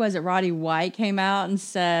who was it, Roddy White came out and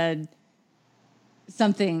said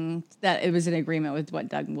something that it was in agreement with what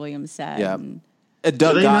Doug Williams said. Yeah.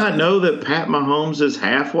 Do they not know that Pat Mahomes is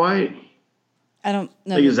half white? I don't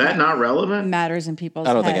know. Like, is that not relevant? Matters in people's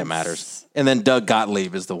I don't heads. think it matters. And then Doug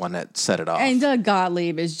Gottlieb is the one that set it off. And Doug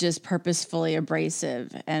Gottlieb is just purposefully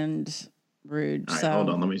abrasive and rude. All right, so hold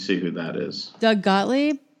on, let me see who that is. Doug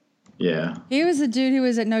Gottlieb? Yeah. He was the dude who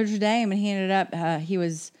was at Notre Dame, and he ended up, he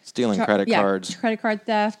was... stealing credit cards. Credit card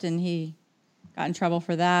theft, and he got in trouble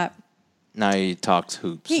for that. Now he talks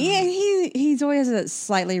hoops. He's always a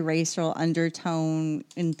slightly racial undertone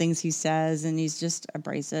in things he says, and he's just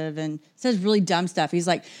abrasive and says really dumb stuff. He's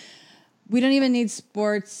like, we don't even need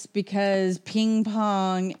sports because ping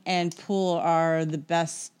pong and pool are the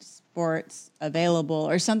best sports available,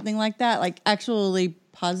 or something like that. Like, actually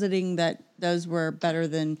positing that those were better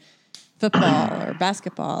than football or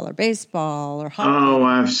basketball or baseball or hockey. Oh,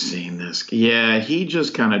 I've seen this. Yeah, he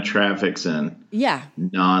just kind of traffics in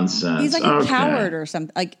nonsense. He's like a coward or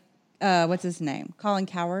something. Like, what's his name? Colin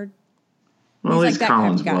Coward? Well, he's at least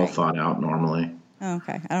Colin's well thought out normally. Oh,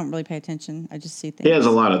 okay. I don't really pay attention. I just see things. He has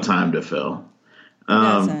a lot of time to fill. He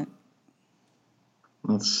doesn't.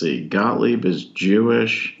 Let's see. Gottlieb is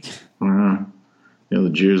Jewish. The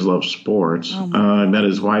Jews love sports. I met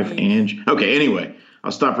his wife, Ange. Okay, anyway.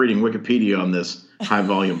 I'll stop reading Wikipedia on this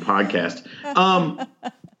high-volume podcast. I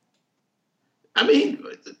mean,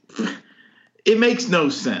 it makes no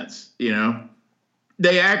sense, you know?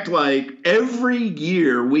 They act like every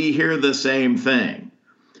year we hear the same thing,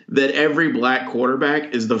 that every black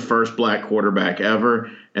quarterback is the first black quarterback ever,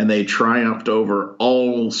 and they triumphed over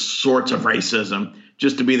all sorts of racism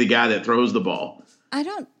just to be the guy that throws the ball.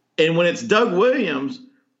 And when it's Doug Williams,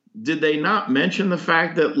 did they not mention the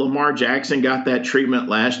fact that Lamar Jackson got that treatment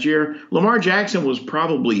last year? Lamar Jackson was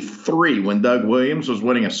probably 3 when Doug Williams was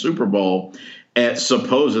winning a Super Bowl at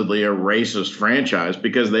supposedly a racist franchise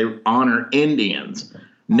because they honor Indians,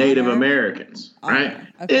 Native Americans, right?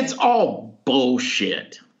 Okay. It's all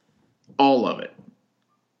bullshit. All of it.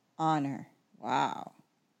 Honor. Wow.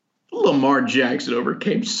 Lamar Jackson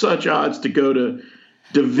overcame such odds to go to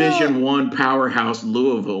Division I powerhouse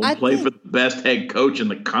Louisville and play for the best head coach in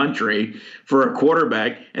the country for a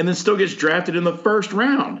quarterback, and then still gets drafted in the first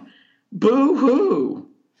round. Boo-hoo.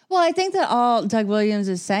 Well, I think that all Doug Williams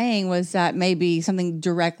is saying was that maybe something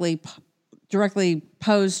directly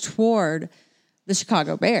posed toward the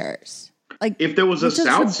Chicago Bears. Like, if there was a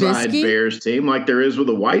Southside Bears team like there is with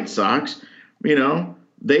the White Sox, you know,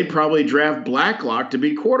 they'd probably draft Blacklock to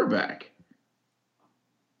be quarterback.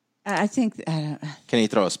 I think. Can he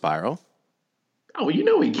throw a spiral? Oh, you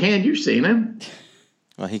know he can. You've seen him.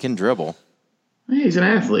 Well, he can dribble. He's an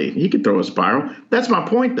athlete. He can throw a spiral. That's my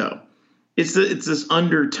point, though. It's this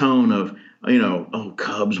undertone of, you know,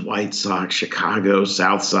 Cubs, White Sox, Chicago,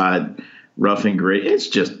 Southside, rough and gritty. It's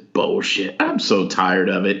just bullshit. I'm so tired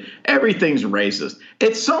of it. Everything's racist.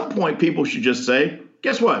 At some point, people should just say,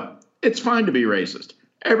 guess what? It's fine to be racist.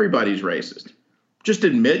 Everybody's racist. Just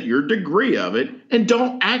admit your degree of it and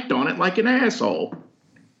don't act on it like an asshole.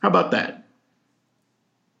 How about that?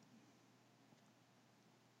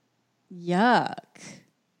 Yuck.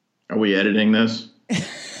 Are we editing this?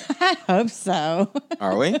 I hope so.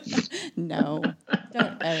 Are we? No.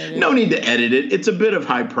 Don't edit it. No need to edit it. It's a bit of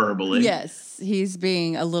hyperbole. Yes, he's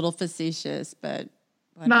being a little facetious, but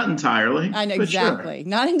Not entirely. I know but sure. exactly.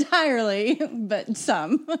 Not entirely, but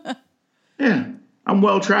some. Yeah. I'm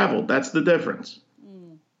well traveled. That's the difference.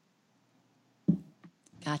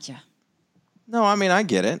 Gotcha. No, I mean I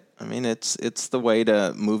get it. I mean it's the way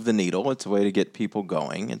to move the needle. It's a way to get people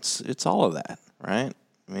going. It's all of that, right?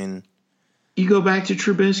 I mean, You go back to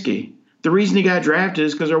Trubisky. The reason he got drafted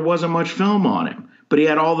is because there wasn't much film on him, but he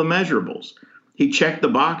had all the measurables. He checked the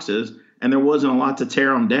boxes, and there wasn't a lot to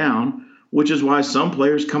tear him down, which is why some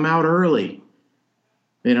players come out early.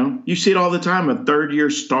 You know, you see it all the time. A third-year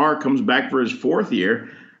star comes back for his fourth year,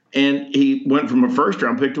 and he went from a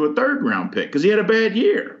first-round pick to a third-round pick because he had a bad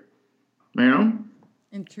year. You know?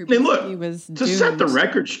 And I mean, look, Trubisky was to set the doomed.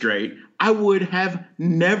 record straight, I would have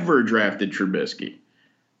never drafted Trubisky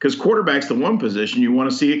because quarterback's the one position you want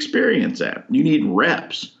to see experience at. You need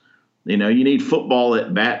reps. You know, you need football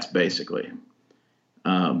at bats, basically.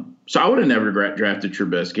 So I would have never drafted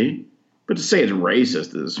Trubisky. But to say it's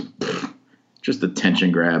racist is just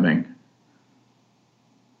attention grabbing.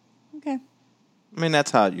 Okay. I mean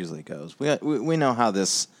that's how it usually goes. We know how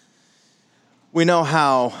this. We know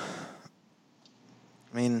how.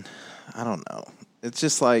 I mean, I don't know. It's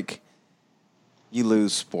just like you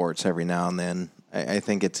lose sports every now and then. I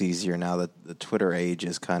think it's easier now that the Twitter age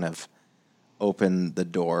has kind of opened the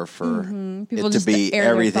door for People it to just be air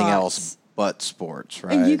their everything thoughts. else but sports,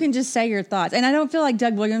 right? And you can just say your thoughts. And I don't feel like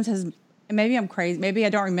Doug Williams has, and maybe I'm crazy, maybe I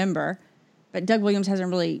don't remember, but Doug Williams hasn't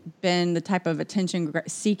really been the type of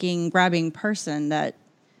attention-seeking, grabbing person that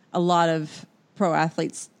a lot of pro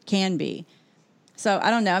athletes can be. So I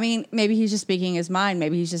don't know. I mean, maybe he's just speaking his mind.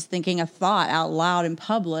 Maybe he's just thinking a thought out loud in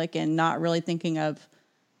public and not really thinking of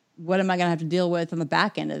what am I going to have to deal with on the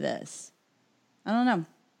back end of this. I don't know.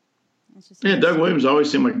 It's just Yeah, Doug Williams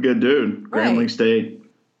always seemed like a good dude. Right. Grambling State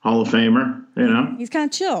Hall of Famer, you know? He's kind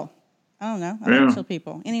of chill. I don't know. I Yeah. like chill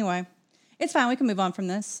people. Anyway, it's fine. We can move on from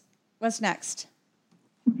this. What's next?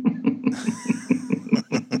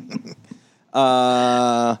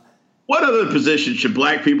 What other position should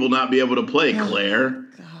black people not be able to play, Claire?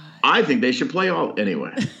 I think they should play all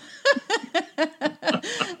anyway.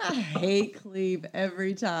 I hate Cleve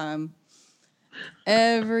every time.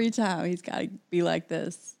 Every time he's got to be like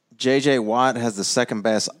this. J.J. Watt has the second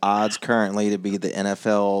best odds currently to be the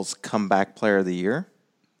NFL's comeback player of the year.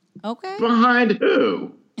 Okay. Behind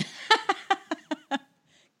who?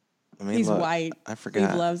 I mean, He's look, white. I Cleve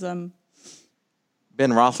forgot. loves him.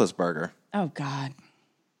 Ben Roethlisberger. Oh, God.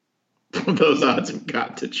 Those odds have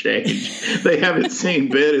got to change. They haven't seen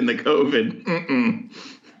Ben in the COVID.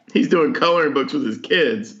 He's doing coloring books with his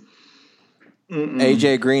kids.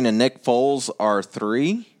 A.J. Green and Nick Foles are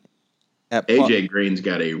 3. At AJ Green's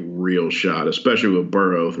got a real shot, especially with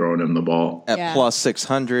Burrow throwing him the ball. at Yeah. plus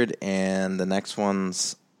 600, and the next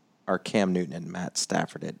ones are Cam Newton and Matt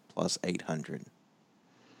Stafford at plus 800.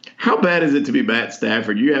 How bad is it to be Matt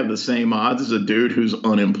Stafford? You have the same odds as a dude who's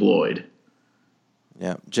unemployed.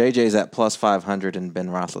 Yeah, JJ's at plus 500, and Ben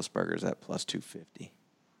Roethlisberger's at plus 250.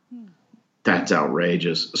 That's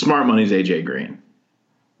outrageous. Smart money's AJ Green.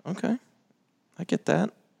 Okay, I get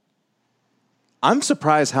that. I'm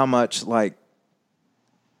surprised how much, like,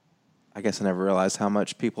 I guess I never realized how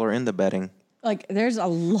much people are into betting. Like, there's a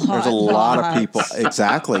lot. There's a lot of people.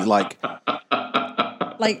 Exactly. Like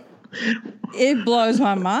It blows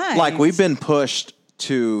my mind. we've been pushed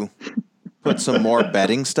to put some more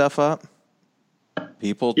betting stuff up.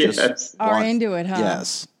 People just Yes. Are want- into it, huh?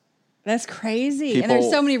 Yes. That's crazy. And there's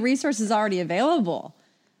People- so many resources already available.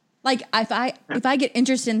 Like if I get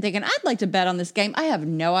interested in thinking I'd like to bet on this game, I have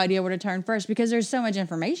no idea where to turn first because there's so much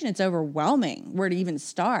information. It's overwhelming where to even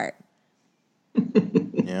start.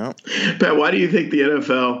 Yeah. Pat, why do you think the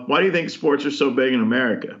NFL, why do you think sports are so big in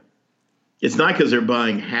America? It's not because they're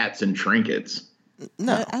buying hats and trinkets.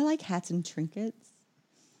 No. I like hats and trinkets.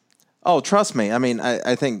 Oh, trust me. I mean,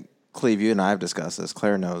 I think, Cleve, you and I have discussed this.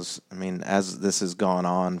 Claire knows. I mean, as this has gone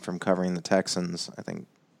on from covering the Texans, I think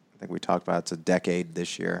we talked about it's a decade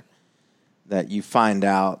this year, that you find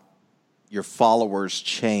out your followers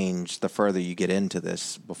change the further you get into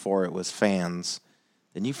this. Before it was fans.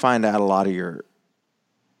 Then you find out a lot of your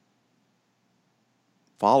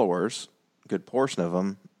followers, a good portion of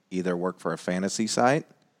them, either work for a fantasy site,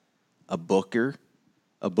 a bookie.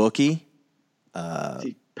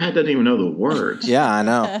 Pat doesn't even know the words. Yeah, I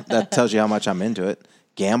know. That tells you how much I'm into it.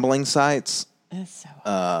 Gambling sites. That's so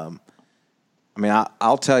I mean,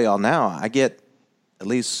 I'll tell y'all now, I get at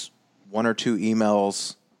least 1 or 2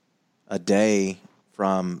 emails a day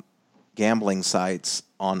from gambling sites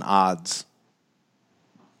on odds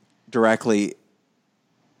directly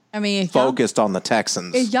focused on the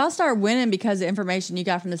Texans. If y'all start winning because of information you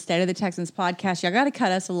got from the State of the Texans podcast, y'all got to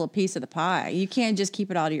cut us a little piece of the pie. You can't just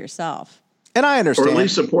keep it all to yourself. And I understand. Or at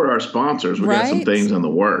least support our sponsors. We got some things in the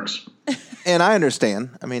works. And I understand.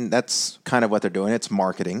 I mean, that's kind of what they're doing. It's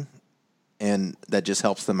marketing. And that just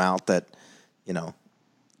helps them out that,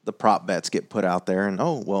 the prop bets get put out there and,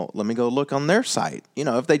 let me go look on their site.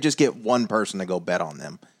 If they just get one person to go bet on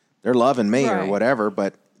them, they're loving me or whatever.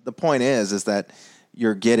 But the point is that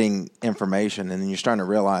you're getting information and then you're starting to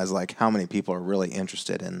realize like how many people are really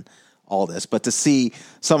interested in all this. But to see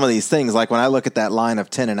some of these things, like when I look at that line of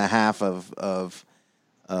 10.5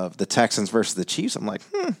 of the Texans versus the Chiefs, I'm like,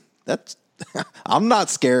 that's I'm not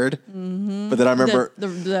scared. Mm-hmm. But then I remember,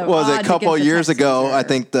 was it a couple of years ago, I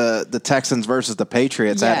think the Texans versus the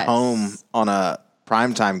Patriots at home on a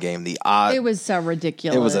primetime game, the odds. It was so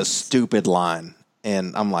ridiculous. It was a stupid line.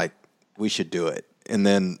 And I'm like, we should do it. And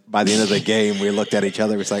then by the end of the game, we looked at each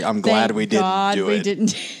other. It's like, I'm glad we didn't do it. We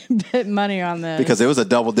didn't bet money on this. Because it was a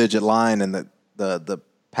double-digit line, and the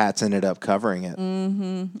Pats ended up covering it.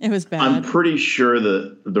 Mm-hmm. It was bad. I'm pretty sure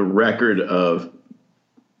the record of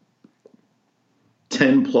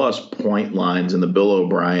 10-plus point lines in the Bill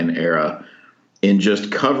O'Brien era in just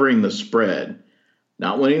covering the spread,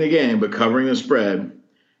 not winning the game, but covering the spread,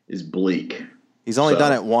 is bleak. He's only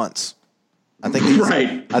done it once. I think he's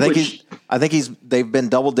right. I think they've been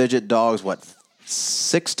double-digit dogs,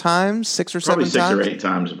 6 times, 6 or 7 times? Probably 6 or 8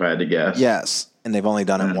 times, if I had to guess. Yes, and they've only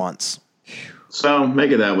done it once. So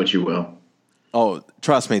make of that what you will. Oh,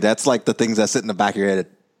 trust me, that's like the things that sit in the back of your head.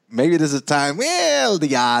 Maybe this is time. Well,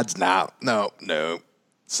 the odds, no.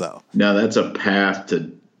 So no, that's a path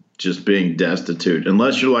to just being destitute.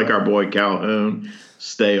 Unless you're like our boy Calhoun,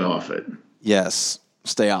 stay off it. Yes,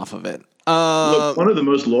 stay off of it. Look, one of the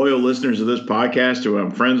most loyal listeners of this podcast, who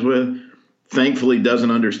I'm friends with, thankfully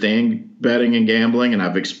doesn't understand betting and gambling, and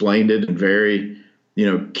I've explained it in very,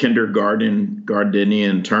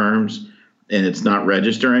 Gardenian terms, and it's not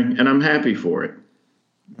registering, and I'm happy for it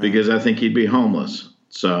because I think he'd be homeless.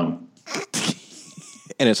 So,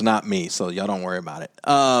 and it's not me, so y'all don't worry about it.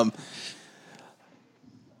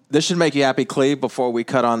 This should make you happy, Cleve. Before we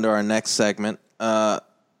cut on to our next segment,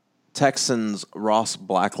 Texans Ross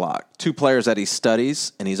Blacklock, 2 players that he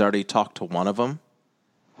studies, and he's already talked to one of them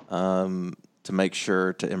to make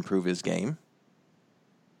sure to improve his game.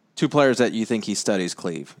 2 players that you think he studies,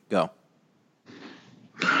 Cleve. Go.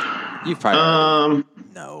 You've probably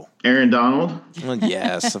no. Aaron Donald? Well,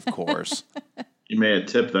 yes, of course. You may have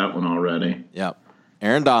tipped that one already. Yep.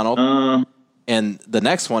 Aaron Donald. And the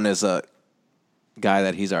next one is a guy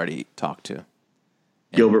that he's already talked to.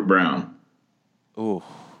 Gilbert Brown. Ooh.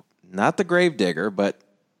 Not the Gravedigger, but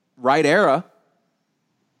right era.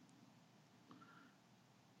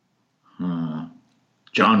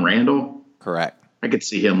 John Randall? Correct. I could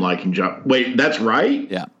see him liking John. Wait, that's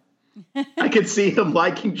right? Yeah. I could see him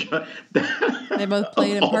liking John. They both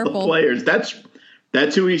played in purple. The players.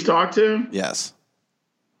 That's who he's talked to? Yes.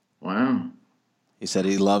 Wow. He said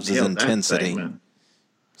he loves his intensity.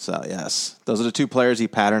 So, yes. Those are the 2 players he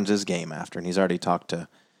patterns his game after, and he's already talked to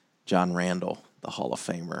John Randall, the Hall of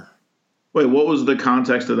Famer. Wait, what was the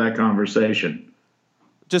context of that conversation?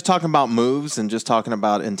 Just talking about moves and just talking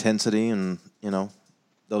about intensity and,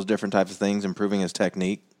 those different types of things, improving his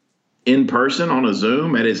technique. In person on a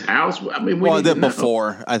Zoom at his house? I mean,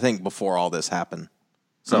 I think before all this happened.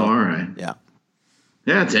 So, all right. Yeah.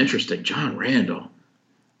 Yeah, that's interesting. John Randall.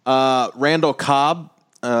 Randall Cobb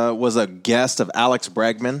was a guest of Alex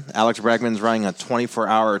Bregman. Alex Bregman's running a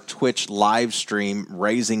 24-hour Twitch live stream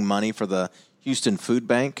raising money for the Houston Food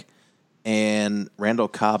Bank. And Randall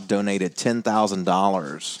Cobb donated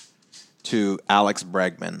 $10,000 to Alex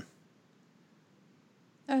Bregman.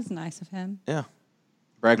 That was nice of him. Yeah.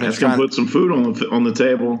 Bregman's trying to put some food on the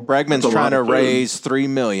table. Bregman's trying to raise $3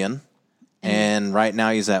 million. And right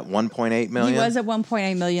now he's at 1.8 million. He was at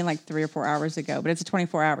 1.8 million like 3 or 4 hours ago, but it's a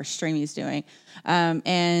 24-hour stream he's doing.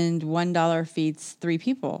 And $1 feeds 3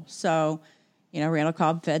 people. So, Randall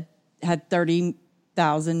Cobb had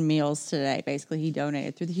 30,000 meals today. Basically, he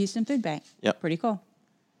donated through the Houston Food Bank. Yep. Pretty cool.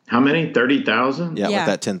 How many? 30,000? Yeah, with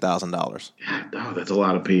that $10,000. Oh, that's a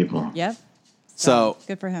lot of people. Yep. So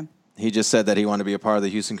good for him. He just said that he wanted to be a part of the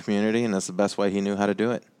Houston community, and that's the best way he knew how to do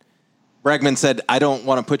it. Bregman said, I don't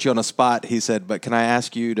want to put you on a spot. He said, but can I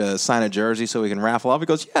ask you to sign a jersey so we can raffle off? He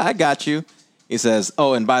goes, yeah, I got you. He says,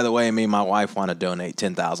 oh, and by the way, me and my wife want to donate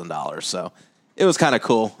 $10,000. So it was kind of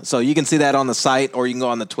cool. So you can see that on the site, or you can go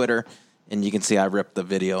on the Twitter, and you can see I ripped the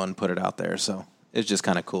video and put it out there. So it's just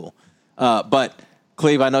kind of cool. But,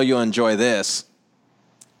 Cleve, I know you'll enjoy this.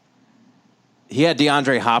 he had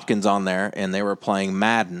DeAndre Hopkins on there, and they were playing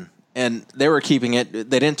Madden, and they were keeping it.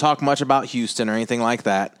 They didn't talk much about Houston or anything like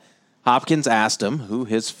that. Hopkins asked him who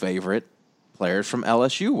his favorite players from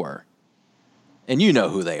LSU were, and you know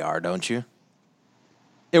who they are, don't you?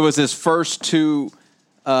 It was his first two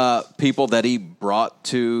people that he brought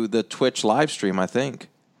to the Twitch live stream, I think,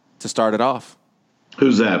 to start it off.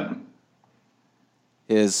 Who's that?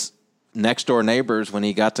 His next door neighbors when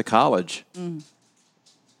he got to college.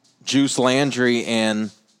 Juice Landry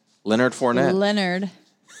and Leonard Fournette. Leonard.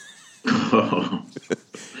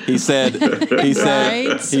 He said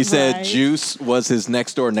Right. Juice was his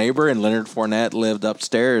next door neighbor and Leonard Fournette lived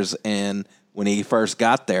upstairs, and when he first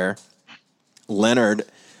got there, Leonard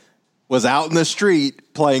was out in the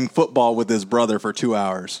street playing football with his brother for 2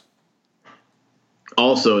 hours.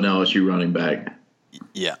 Also an LSU running back.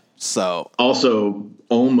 Yeah. So Also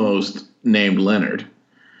almost named Leonard.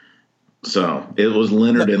 So it was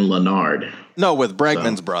Leonard and Leonard. no, with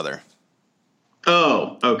Bregman's brother.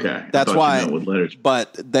 Oh, okay. That's I thought why. you meant with Leonard's.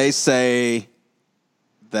 But they say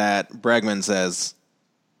that Bregman says,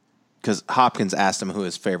 because Hopkins asked him who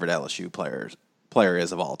his favorite LSU player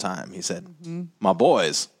is of all time. He said, "My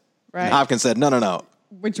boys." Right. And Hopkins said, "No,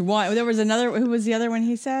 Which one? There was another. Who was the other one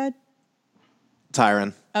he said?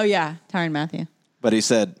 Tyron." Oh, yeah. Tyron Matthew. But he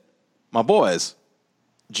said, "My boys,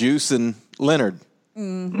 Juice and Leonard."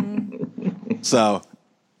 So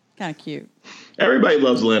Kind of cute. Everybody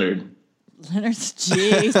loves Leonard. Leonard's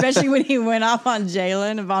G, especially when he went off on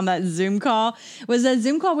Jalen on that Zoom call. Was that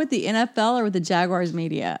Zoom call with the NFL or with the Jaguars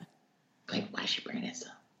media? Like, why is she bringing this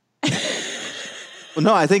up? well,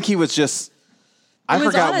 no, I think he was just. I It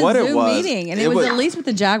was forgot on a what Zoom it was. meeting, and it was at least with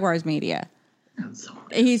the Jaguars media.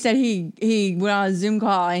 He said he went on a Zoom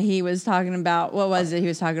call and he was talking about, what was it? He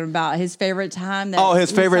was talking about his favorite time. That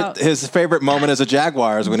his favorite moment as a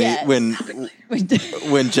Jaguars when Yes. when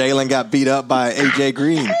Jalen got beat up by AJ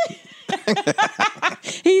Green.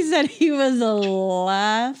 He said he was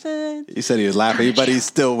laughing. He said he was laughing, but he's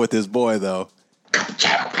still with his boy though.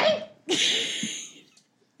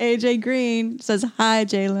 AJ Green says, "Hi,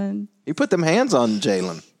 Jalen." He put them hands on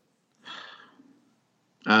Jalen.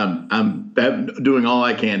 I'm doing all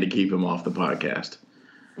I can to keep him off the podcast.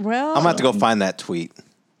 Well, I'm about to go find that tweet.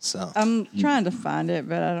 So I'm trying to find it,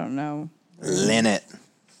 but I don't know.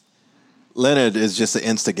 Leonard is just an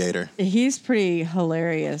instigator. He's pretty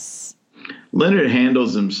hilarious, Leonard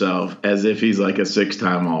handles himself as if he's like a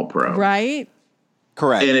 6-time All-Pro. right?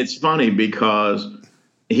 Correct. And it's funny because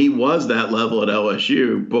he was that level at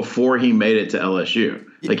LSU before he made it to LSU.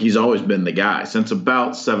 Like, he's always been the guy since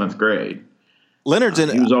about 7th grade. Leonard's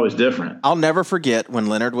He was always different. I'll never forget when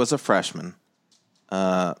Leonard was a freshman.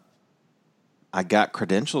 I got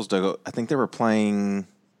credentials to go. I think they were playing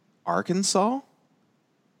Arkansas.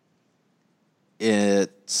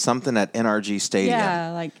 It's something at NRG Stadium.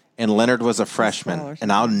 Yeah, like And Leonard was a Baseball or freshman. something.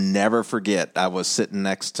 And I'll never forget, I was sitting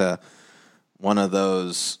next to one of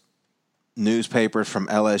those newspapers from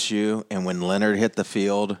LSU, and when Leonard hit the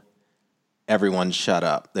field, everyone shut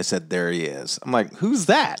up. They said, "There he is." I'm like, "Who's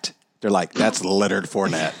that?" They're like, "That's Leonard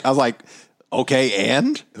Fournette." I was like, "Okay,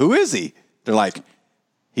 and who is he?" They're like,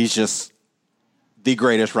 "He's just the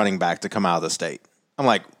greatest running back to come out of the state." I'm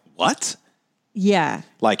like, "What?" yeah,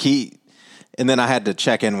 Like and then I had to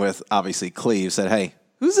check in with, obviously, Cleve, said, "Hey,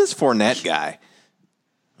 who's this Fournette guy?"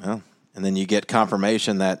 Well, and then you get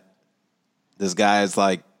confirmation that this guy is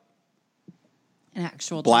like an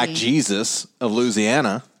actual Black team. Jesus of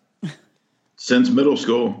Louisiana. Since middle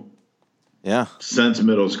school. Yeah. Since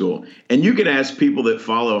middle school. And you can ask people that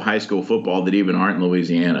follow high school football that even aren't in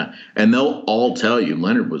Louisiana, and they'll all tell you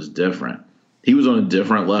Leonard was different. He was on a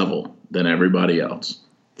different level than everybody else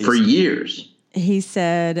for years. He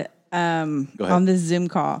said on this Zoom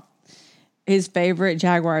call, his favorite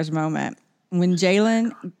Jaguars moment when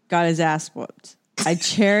Jalen got his ass whooped. I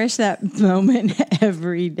cherish that moment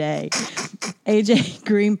every day. AJ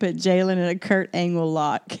Green put Jalen in a Kurt Angle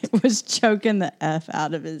lock. It was choking the F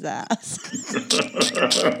out of his ass.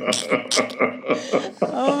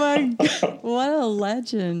 Oh my God. What a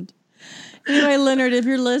legend. Anyway, Leonard, if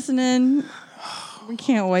you're listening, we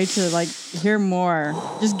can't wait to hear more.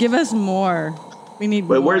 Just give us more. We need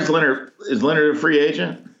Wait, more. where's Leonard? Is Leonard a free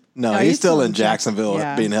agent? No, No, he's he's still still in in Jacksonville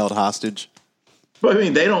yeah. being held hostage. But I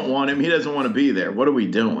mean, they don't want him. He doesn't want to be there. What are we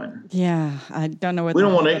doing? Yeah, I don't know what We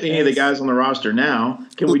don't want holdup any of the is. guys on the roster now.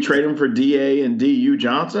 Can we trade him for DA and DU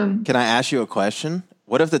Johnson? Can I ask you a question?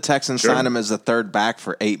 What if the Texans Sure. sign him as a third back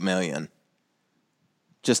for $8 million,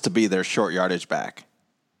 just to be their short yardage back?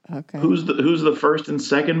 Okay. Who's the first and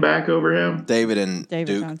second back over him? David and David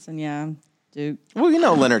Duke. Johnson, yeah. Duke. Well, you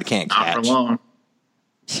know Leonard can't Not for catch. long.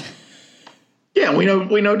 Yeah, we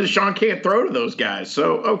know Deshaun can't throw to those guys.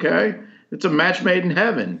 So, okay, it's a match made in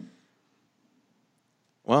heaven.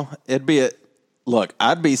 Well, it'd be look,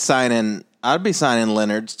 I'd be signing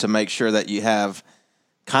Leonard's to make sure that you have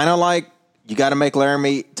kind of like you got to make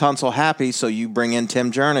Laramie Tunsil happy, so you bring in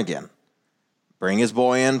Tim Jernigan. Bring his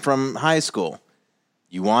boy in from high school.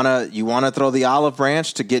 You wanna throw the olive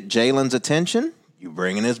branch to get Jalen's attention? You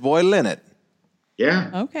bring in his boy Leonard.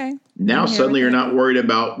 Yeah. Okay. Now suddenly you're not worried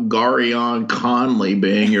about Garion Conley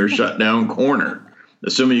being your shutdown corner,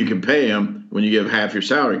 assuming you can pay him when you give half your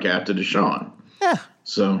salary cap to Deshaun. Yeah.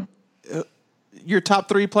 So your top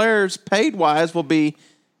 3 players paid wise will be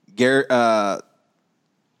Laramie,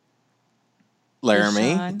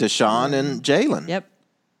 Deshaun, and Jalen. Yep.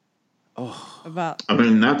 I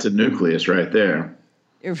mean, that's a nucleus right there.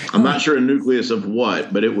 I'm not sure a nucleus of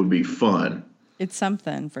what, but it would be fun. It's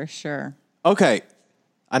something for sure. Okay.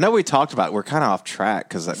 I know we talked about it. We're kind of off track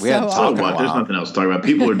because we hadn't So talked what? in a There's while. nothing else to talk about.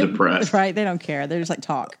 People are depressed. Right? They don't care. They're just like,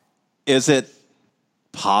 talk. Is it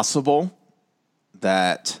possible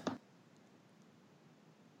that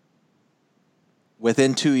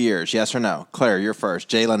within 2 years, yes or no, Claire, you're first,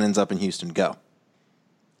 Jalen ends up in Houston? Go.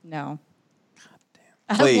 No.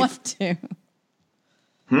 Please. I don't want to.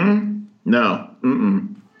 No.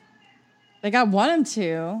 Mm-mm. Like, I want him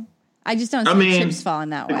to. I just don't see the chips falling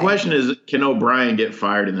that way. The question is, can O'Brien get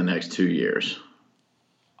fired in the next 2 years?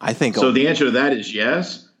 I think So. The answer to that is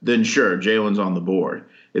yes. Then sure, Jalen's on the board.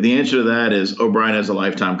 If the answer to that is O'Brien has a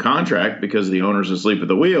lifetime contract because the owner's asleep at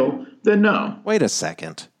the wheel, then no. Wait a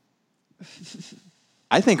second.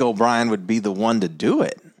 I think O'Brien would be the one to do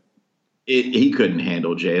it. He couldn't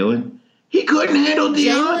handle Jalen. He couldn't handle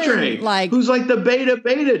DeAndre, who's like the beta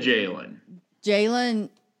Jalen. Jalen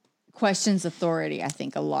questions authority, I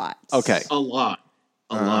think, a lot. Okay. A lot.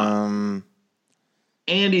 And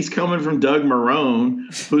he's coming from Doug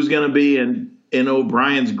Marrone, who's going to be in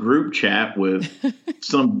O'Brien's group chat with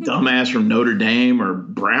some dumbass from Notre Dame or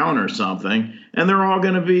Brown or something, and they're all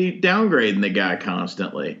going to be downgrading the guy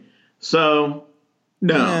constantly. So,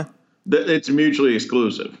 no, it's mutually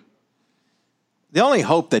exclusive. The only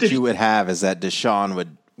hope that you would have is that Deshaun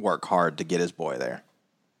would work hard to get his boy there.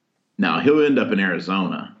 Now, he'll end up in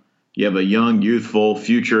Arizona. You have a young, youthful,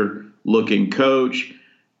 future-looking coach.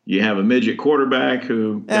 You have a midget quarterback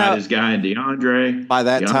who got his guy in DeAndre. By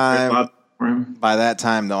that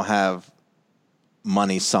time, they'll have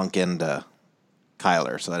money sunk into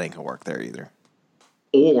Kyler, so that ain't going to work there either.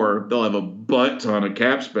 Or they'll have a butt ton of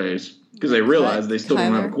cap space because they realize they still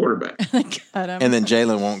don't have a quarterback. And then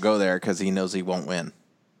Jalen won't go there because he knows he won't win.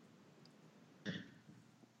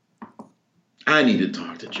 I need to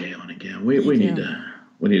talk to Jalen again. We need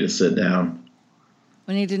to sit down.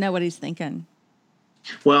 We need to know what he's thinking.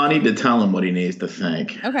 Well, I need to tell him what he needs to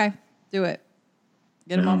think. Okay, do it.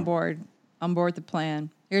 Get him on board with the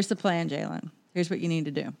plan. Here's the plan, Jalen. Here's what you need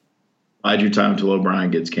to do. Bide your time till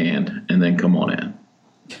O'Brien gets canned, and then come on in.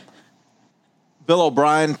 Bill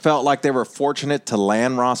O'Brien felt like they were fortunate to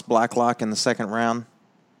land Ross Blacklock in the second round.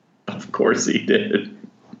 Of course he did.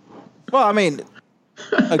 Well, I mean,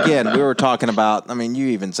 again, we were talking about, you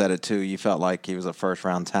even said it too. You felt like he was a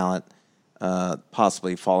first-round talent,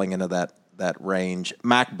 possibly falling into that range.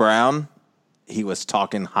 Mac Brown, he was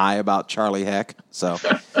talking high about Charlie Heck. So,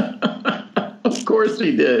 of course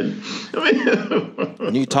he did.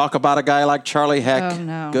 When you talk about a guy like Charlie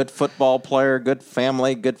Heck, good football player, good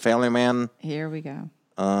family man. Here we go.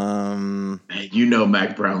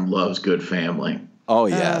 Mac Brown loves good family. Oh,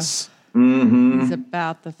 yes. He's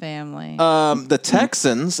about the family. The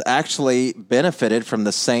Texans actually benefited from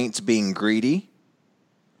the Saints being greedy.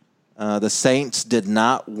 The Saints did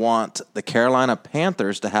not want the Carolina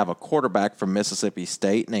Panthers to have a quarterback from Mississippi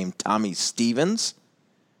State named Tommy Stevens.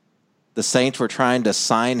 The Saints were trying to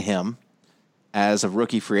sign him as a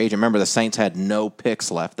rookie free agent. Remember, the Saints had no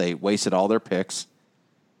picks left. They wasted all their picks.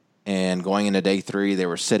 And going into day 3, they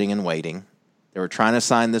were sitting and waiting. They were trying to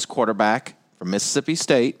sign this quarterback from Mississippi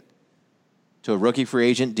State to a rookie free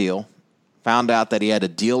agent deal. Found out that he had a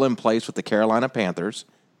deal in place with the Carolina Panthers.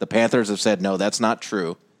 The Panthers have said, no, that's not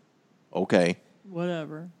true. Okay.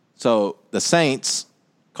 Whatever. So the Saints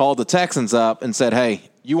called the Texans up and said, hey,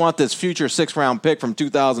 you want this future 6th-round pick from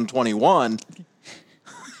 2021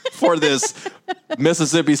 for this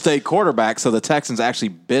Mississippi State quarterback. So the Texans actually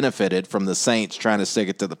benefited from the Saints trying to stick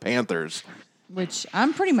it to the Panthers. Which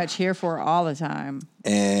I'm pretty much here for all the time.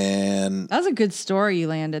 And that was a good story you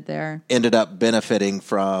landed there. Ended up benefiting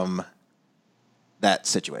from that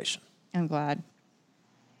situation. I'm glad.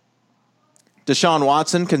 Deshaun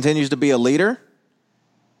Watson continues to be a leader.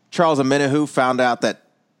 Charles Omenihu found out that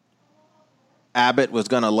Abbott was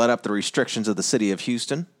going to let up the restrictions of the city of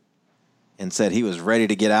Houston. and said he was ready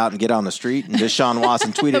to get out and get on the street. And Deshaun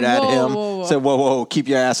Watson tweeted at him, whoa. said, whoa, keep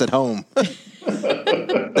your ass at home.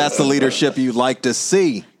 That's the leadership you like to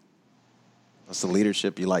see. That's the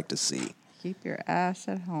leadership you like to see. Keep your ass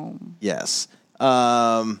at home. Yes.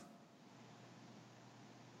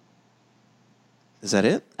 Is that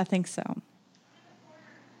it? I think so.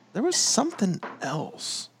 There was something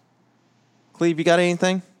else. Cleve, you got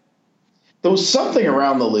anything? There was something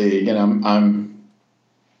around the league, and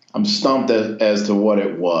I'm stumped as to what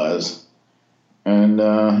it was, and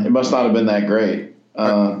it must not have been that great.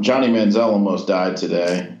 Johnny Manziel almost died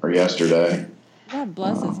today or yesterday. God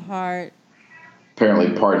bless his heart.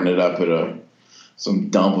 Apparently, parting it up at some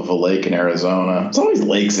dump of a lake in Arizona. It's always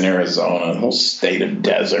lakes in Arizona, the whole state of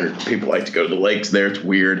desert. People like to go to the lakes there. It's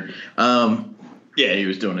weird. Yeah, he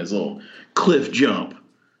was doing his little cliff jump,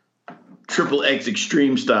 triple X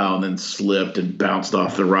extreme style, and then slipped and bounced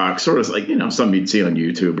off the rock. Sort of like, something you'd see on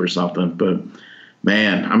YouTube or something. But,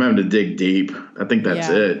 man, I'm having to dig deep. I think that's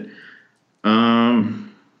it.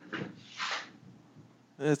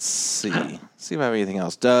 Let's see. See if I have anything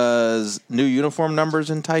else. Does new uniform numbers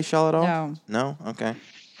entice y'all at all? No. No? Okay.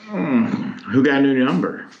 Who got a new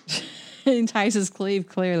number? Entices Cleve,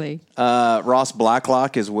 clearly. Ross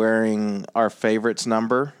Blacklock is wearing our favorites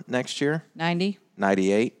number next year. 90?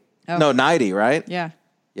 98. Oh. No, 90, right? Yeah.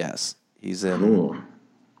 Yes. He's in. Cool.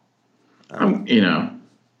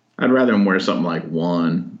 I'd rather him wear something like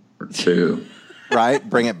 1 or 2. Right?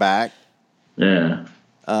 Bring it back. Yeah.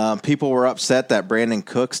 People were upset that Brandon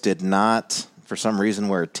Cooks did not, for some reason,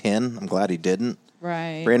 wear 10. I'm glad he didn't.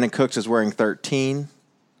 Right. Brandon Cooks is wearing 13.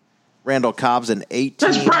 Randall Cobb's an 18.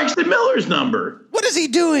 That's Braxton Miller's number. What is he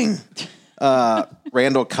doing?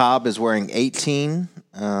 Randall Cobb is wearing 18.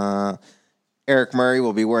 Eric Murray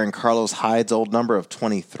will be wearing Carlos Hyde's old number of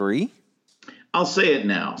 23. I'll say it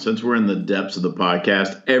now, since we're in the depths of the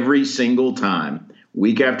podcast. Every single time,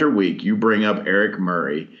 week after week, you bring up Eric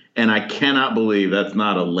Murray, and I cannot believe that's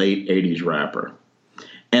not a late 80s rapper.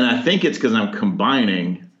 And I think it's because I'm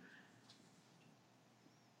combining...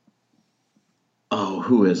 Oh,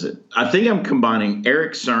 who is it? I think I'm combining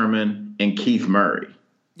Eric Sermon and Keith Murray.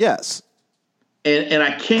 Yes. And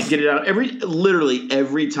I can't get it out. Literally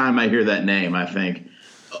every time I hear that name, I think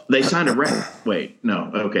they signed a rapper. Wait,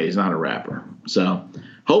 no. Okay, he's not a rapper. So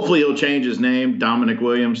hopefully he'll change his name, Dominic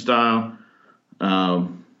Williams style.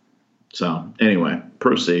 So anyway,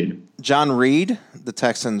 proceed. John Reed, the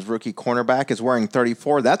Texans' rookie cornerback, is wearing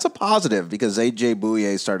 34. That's a positive because A.J.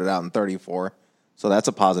 Bouye started out in 34. So that's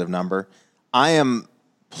a positive number. I am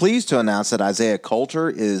pleased to announce that Isaiah Coulter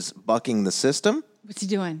is bucking the system. What's he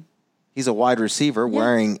doing? He's a wide receiver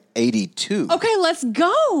wearing 82. Okay, let's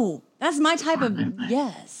go. That's my type of,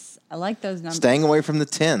 yes. I like those numbers. Staying away from the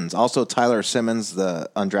 10s. Also, Tyler Simmons, the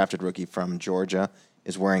undrafted rookie from Georgia,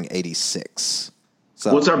 is wearing 86.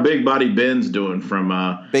 So what's our big body Benz doing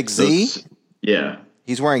from Big Z? Yeah.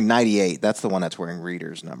 He's wearing 98. That's the one that's wearing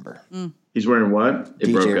Reader's number. He's wearing what?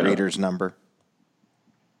 It broke DJ up. Reader's number.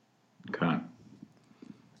 Okay.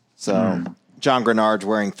 So John Grenard's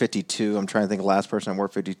wearing 52. I'm trying to think the last person that wore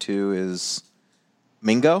 52 is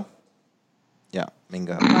Mingo. Yeah,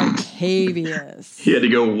 Mingo. Martavius. He had to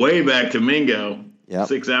go way back to Mingo. Yep.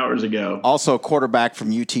 6 hours ago. Also, quarterback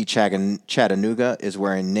from UT Chattanooga is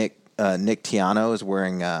wearing Nick Tiano is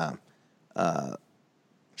wearing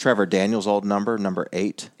Trevor Daniels' old number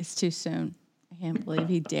 8. It's too soon. I can't believe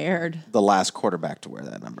he dared. The last quarterback to wear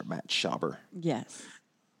that number, Matt Schaber. Yes.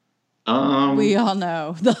 We all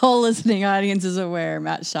know. The whole listening audience is aware.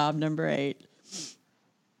 Matt Schaub, number 8.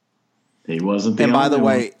 He wasn't the And by only the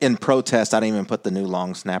one. way, in protest, I didn't even put the new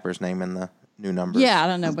long snapper's name in the new number. Yeah, I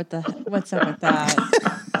don't know what's up with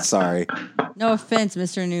that. Sorry. No offense,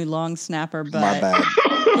 Mr. New Long Snapper, but My bad.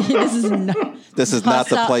 this is not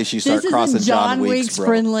the place you start crossing this is a John John Weeks, Weeks bro.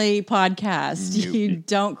 friendly podcast. Nope. You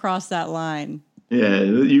don't cross that line. Yeah,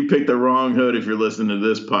 you picked the wrong hood if you're listening to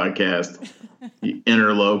this podcast. You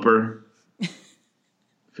interloper.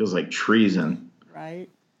 Feels like treason. Right?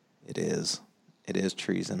 It is. It is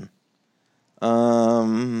treason. I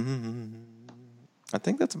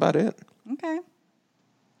think that's about it. Okay.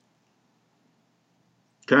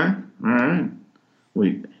 Okay. All right.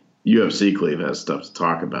 UFC Cleve has stuff to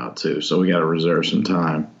talk about too, so we got to reserve some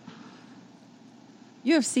time.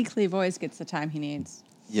 UFC Cleve always gets the time he needs.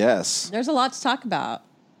 Yes. There's a lot to talk about.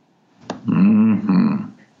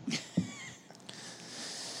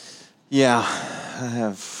 Yeah. I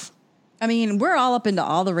have. I mean, we're all up into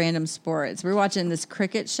all the random sports. We're watching this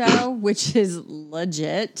cricket show, which is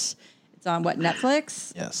legit. It's on what,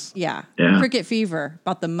 Netflix? Yes. Yeah. Yeah. Cricket Fever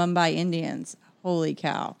about the Mumbai Indians. Holy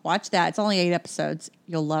cow. Watch that. It's only 8 episodes.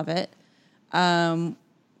 You'll love it.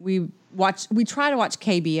 We We try to watch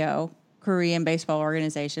KBO, Korean Baseball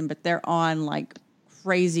Organization, but they're on like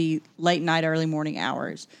crazy late night, early morning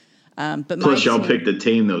hours. But plus, y'all picked a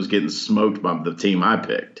team that was getting smoked by the team I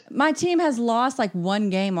picked. My team has lost like one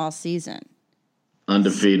game all season.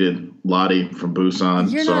 Undefeated Lottie from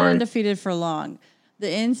Busan. You're not undefeated for long. The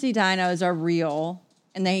NC Dinos are real,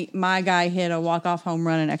 and my guy hit a walk-off home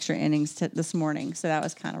run in extra innings this morning, so that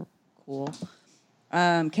was kind of cool.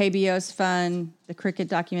 KBO's fun. The cricket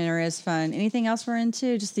documentary is fun. Anything else we're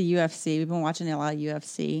into? Just the UFC. We've been watching a lot of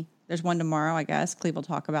UFC. There's one tomorrow, I guess. Cleve will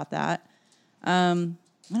talk about that. I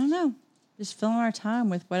don't know. Just filling our time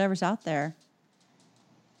with whatever's out there.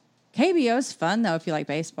 KBO's fun, though, if you like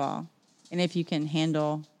baseball. And if you can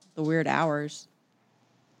handle the weird hours.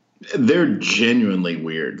 They're genuinely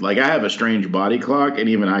weird. Like, I have a strange body clock, and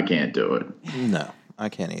even I can't do it. No, I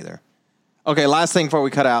can't either. Okay, last thing before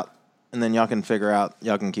we cut out, and then y'all can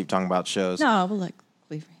keep talking about shows. No, we'll let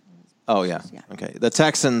Cleve. Oh, yeah. Okay. The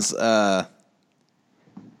Texans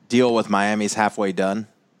deal with Miami's halfway done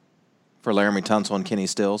for Laramie Tunsil and Kenny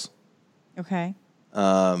Stills. Okay.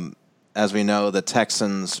 As we know, the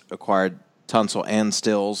Texans acquired Tunsil and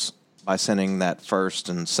Stills by sending that first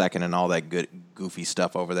and second and all that good goofy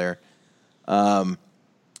stuff over there.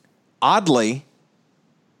 Oddly,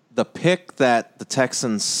 the pick that the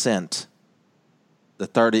Texans sent, the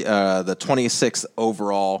 26th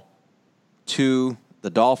overall to the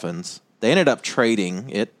Dolphins, they ended up trading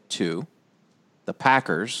it to the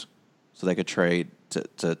Packers so they could trade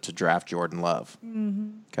to draft Jordan Love. Mm-hmm.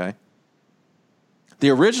 Okay. The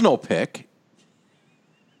original pick,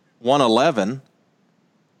 111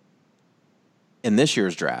 in this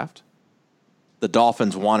year's draft, the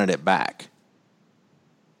Dolphins wanted it back.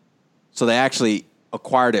 So they actually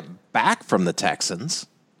acquired it back from the Texans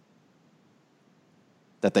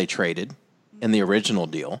that they traded in the original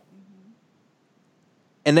deal. Mm-hmm.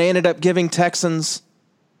 And they ended up giving Texans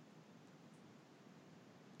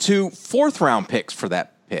 2 fourth-round picks for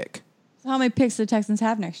that pick. So how many picks do the Texans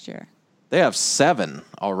have next year? They have 7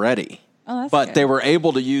 already. Oh, that's but good. They were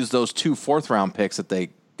able to use those 2 fourth-round picks that they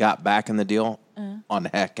got back in the deal on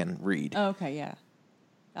Heck and Reed. Oh, okay, yeah.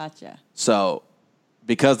 Gotcha. So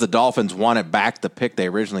because the Dolphins wanted back the pick they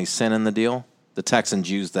originally sent in the deal, the Texans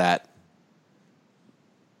used that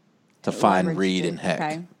to find Reed and Heck.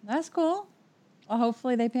 Okay, that's cool. Well,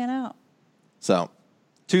 hopefully they pan out. So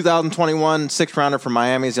 2021 6th-rounder from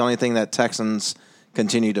Miami is the only thing that Texans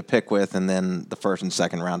continue to pick with, and then the 1st and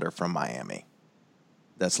 2nd rounder from Miami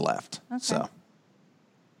that's left. Okay. So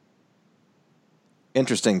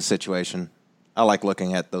interesting situation. I like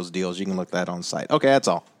looking at those deals. You can look that on the site. Okay, that's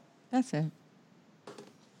all. That's it.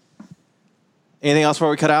 Anything else before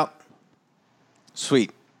we cut out?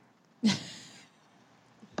 Sweet.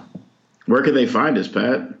 Where can they find us,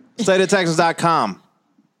 Pat? StateOfTexas.com.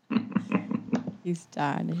 He's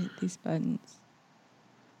dying to hit these buttons.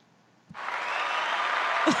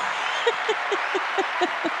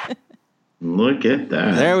 Look at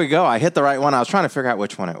that. There we go. I hit the right one. I was trying to figure out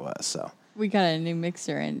which one it was. So we got a new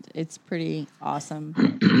mixer, and it's pretty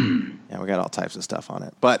awesome. yeah, we got all types of stuff on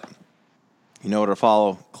it. But you know where to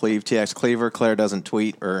follow Cleve, TX Cleaver. Claire doesn't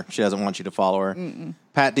tweet, or she doesn't want you to follow her. Mm-mm.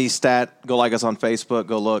 Pat D Stat. Go like us on Facebook.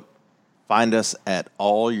 Go look. Find us at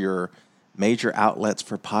all your major outlets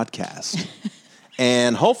for podcasts.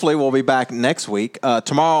 And hopefully we'll be back next week.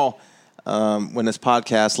 Tomorrow, when this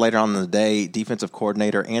podcast, later on in the day, defensive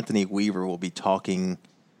coordinator Anthony Weaver will be talking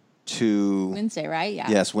to... Wednesday, right? Yeah.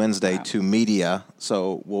 Yes, Wednesday to media.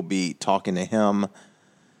 So we'll be talking to him.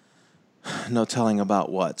 No telling about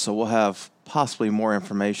what. So we'll have possibly more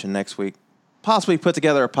information next week. Possibly put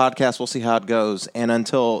together a podcast. We'll see how it goes. And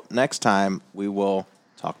until next time, we will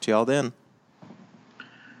talk to y'all then.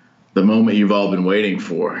 The moment you've all been waiting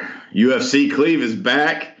for. UFC Cleve is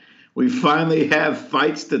back. We finally have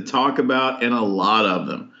fights to talk about, and a lot of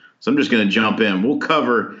them. So I'm just going to jump in. We'll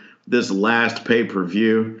cover this last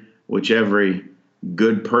pay-per-view, which every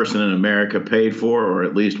good person in America paid for, or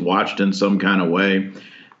at least watched in some kind of way.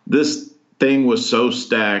 This thing was so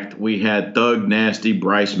stacked. We had Thug Nasty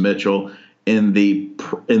Bryce Mitchell in the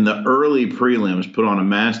early prelims put on a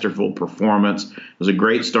masterful performance. It was a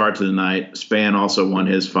great start to the night. Spann also won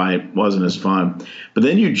his fight. Wasn't as fun. But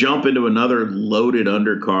then you jump into another loaded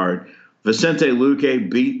undercard. Vicente Luque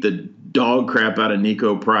beat the dog crap out of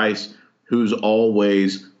Nico Price, who's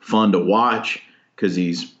always fun to watch because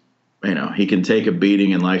he's, he can take a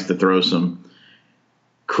beating and likes to throw some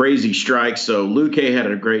crazy strikes. So Luque had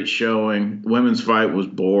a great showing. Women's fight was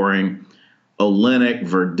boring. Olenek,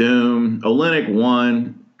 Verdum. Olenek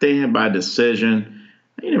won by decision.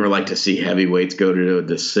 You never like to see heavyweights go to a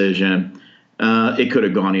decision. It could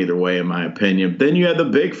have gone either way, in my opinion. Then you had the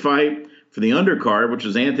big fight for the undercard, which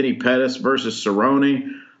was Anthony Pettis versus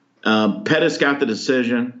Cerrone. Pettis got the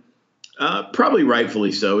decision, probably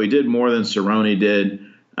rightfully so. He did more than Cerrone did.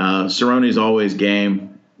 Cerrone's always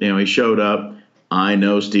game. He showed up. I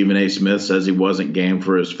know Stephen A. Smith says he wasn't game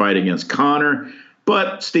for his fight against Conor,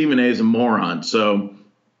 but Stephen A. is a moron. So,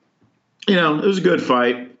 it was a good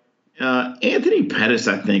fight. Anthony Pettis,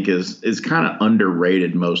 I think, is kind of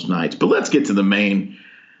underrated most nights. But let's get to the main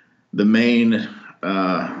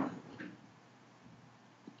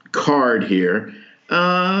card here.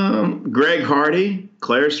 Greg Hardy,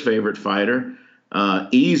 Claire's favorite fighter,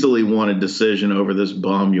 easily won a decision over this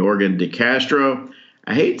bum, Yorgan De Castro.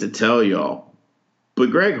 I hate to tell y'all, but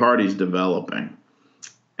Greg Hardy's developing.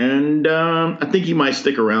 And I think he might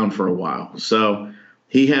stick around for a while. So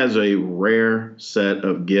he has a rare set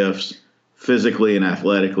of gifts physically and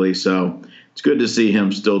athletically. So it's good to see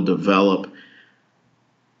him still develop.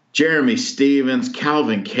 Jeremy Stevens,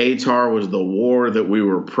 Calvin Kattar was the war that we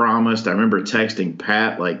were promised. I remember texting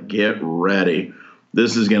Pat, get ready.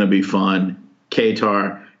 This is going to be fun.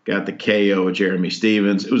 Kattar got the KO of Jeremy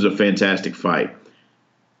Stevens. It was a fantastic fight.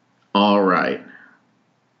 All right.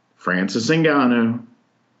 Francis Ngannou,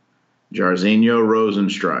 Jairzinho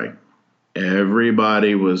Rozenstruik.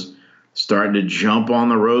 Everybody was starting to jump on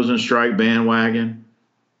the Rozenstruik bandwagon.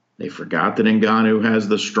 They forgot that Ngannou has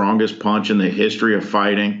the strongest punch in the history of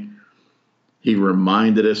fighting. He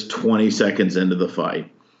reminded us 20 seconds into the fight.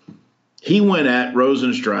 He went at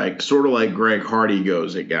Rozenstruik sort of like Greg Hardy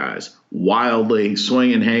goes at guys, wildly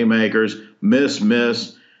swinging haymakers, miss,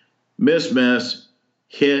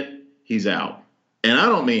 hit, he's out. And I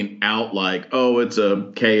don't mean out like, it's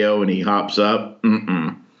a KO and he hops up.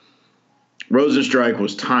 Rozenstruik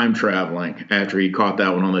was time traveling after he caught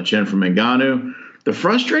that one on the chin from Ngannou. The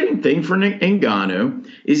frustrating thing for Ngannou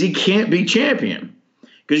is he can't be champion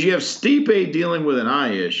because you have Stipe dealing with an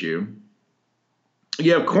eye issue.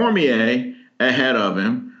 You have Cormier ahead of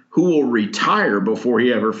him who will retire before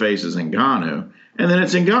he ever faces Ngannou. And then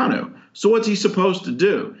it's Ngannou. So what's he supposed to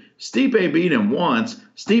do? Stipe beat him once.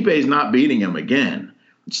 Stipe's not beating him again.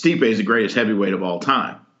 Stipe is the greatest heavyweight of all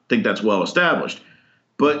time. I think that's well established.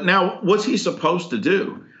 But now what's he supposed to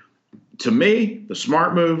do? To me, the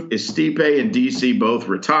smart move is Stipe and DC both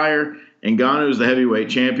retire. Ngannou is the heavyweight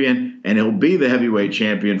champion, and he'll be the heavyweight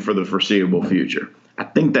champion for the foreseeable future. I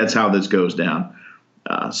think that's how this goes down.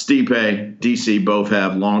 Stipe, DC both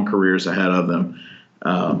have long careers ahead of them.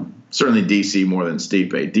 Certainly DC more than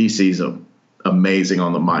Stipe. DC's amazing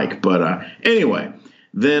on the mic. But anyway,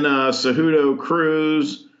 then Cejudo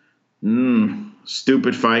Cruz,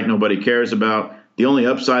 stupid fight nobody cares about. The only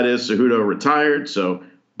upside is Cejudo retired, so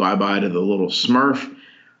bye-bye to the little Smurf.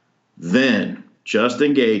 Then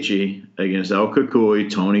Justin Gaethje against El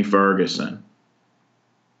Cucuy, Tony Ferguson.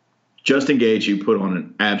 Justin Gaethje put on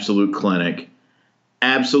an absolute clinic,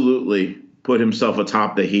 absolutely put himself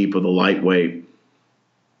atop the heap of the lightweight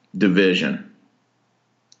division.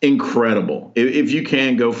 Incredible. If you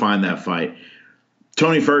can, go find that fight.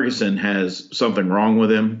 Tony Ferguson has something wrong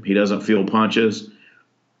with him. He doesn't feel punches.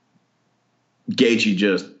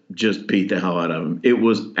 Gaethje just beat the hell out of him. It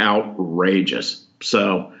was outrageous.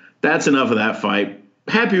 So that's enough of that fight.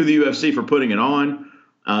 Happy with the UFC for putting it on.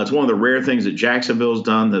 It's one of the rare things that Jacksonville's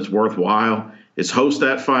done that's worthwhile is host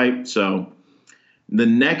that fight. So the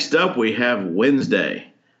next up we have Wednesday,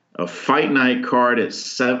 a fight night card at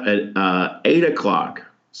 8 o'clock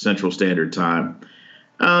Central Standard Time.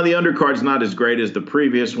 The undercard's not as great as the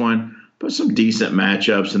previous one, but some decent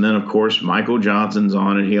matchups. And then, of course, Michael Johnson's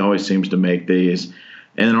on it. He always seems to make these.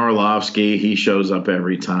 And Arlovsky, he shows up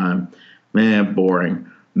every time. Man,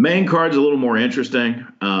 boring. Main card's a little more interesting.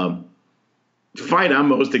 Fight I'm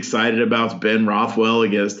most excited about is Ben Rothwell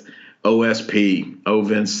against OSP,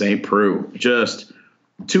 Vince St. Preux. Just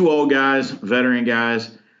two old guys, veteran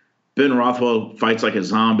guys. Ben Rothwell fights like a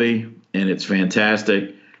zombie, and it's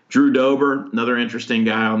fantastic. Drew Dober, another interesting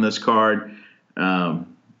guy on this card. And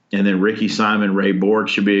then Ricky Simon, Ray Borg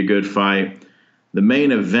should be a good fight. The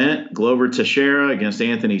main event, Glover Teixeira against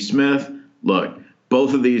Anthony Smith. Look,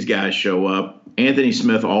 both of these guys show up. Anthony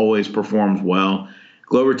Smith always performs well.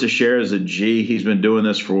 Glover Teixeira is a G. He's been doing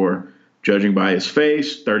this for, judging by his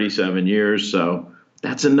face, 37 years. So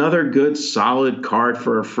that's another good, solid card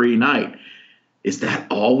for a free night. Is that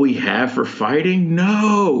all we have for fighting?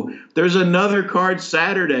 No. There's another card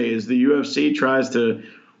Saturday as the UFC tries to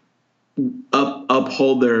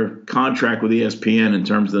uphold their contract with ESPN in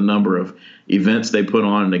terms of the number of events they put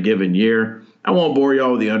on in a given year. I won't bore you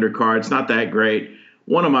all with the undercard. It's not that great.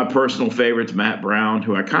 One of my personal favorites, Matt Brown,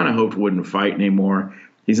 who I kind of hoped wouldn't fight anymore.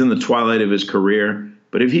 He's in the twilight of his career.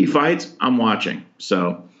 But if he fights, I'm watching.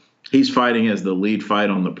 So he's fighting as the lead fight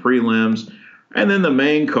on the prelims. And then the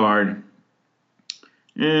main card,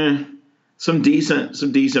 some decent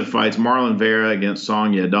fights. Marlon Vera against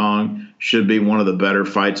Song Yadong should be one of the better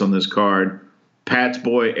fights on this card. Pat's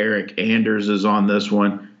boy Eric Anders is on this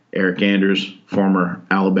one. Eric Anders, former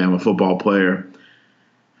Alabama football player.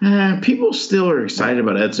 People still are excited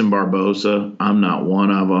about Edson Barboza. I'm not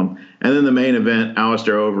one of them. And then the main event,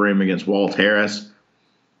 Alistair Overeem against Walt Harris.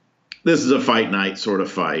 This is a fight night sort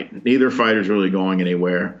of fight. Neither fighter's really going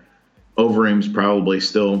anywhere. Overeem's probably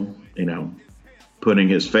still, putting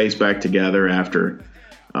his face back together after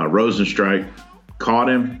Rosenstrike caught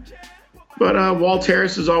him. But Walt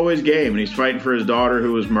Harris is always game, and he's fighting for his daughter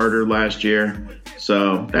who was murdered last year.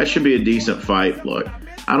 So that should be a decent fight. Look,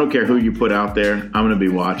 I don't care who you put out there. I'm going to be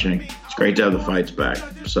watching. It's great to have the fights back.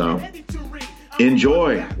 So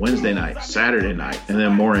enjoy Wednesday night, Saturday night, and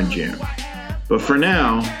then more in June. But for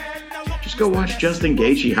now, just go watch Justin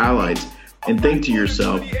Gaethje highlights and think to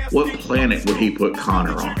yourself, what planet would he put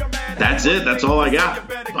Conor on? That's it. That's all I got.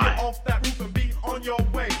 Bye.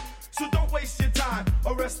 So don't waste your time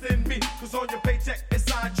arresting me, cause on your paycheck it's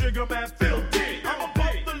signed Trigger Man Phil D. I'm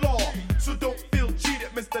above the law, so don't feel cheated.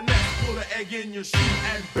 Mr. Ness, pull an egg in your shoe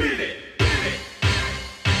and beat it. So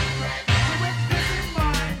with this in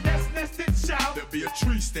mind, let's nest it shout. There'll be a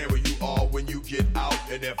tree stand where you are when you get out,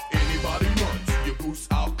 and if anybody runs, you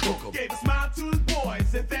boost out, cook 'em. Gave a smile to his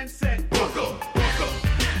boys and then said, book 'em, book 'em,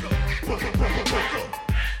 book 'em, book 'em, book 'em, book 'em.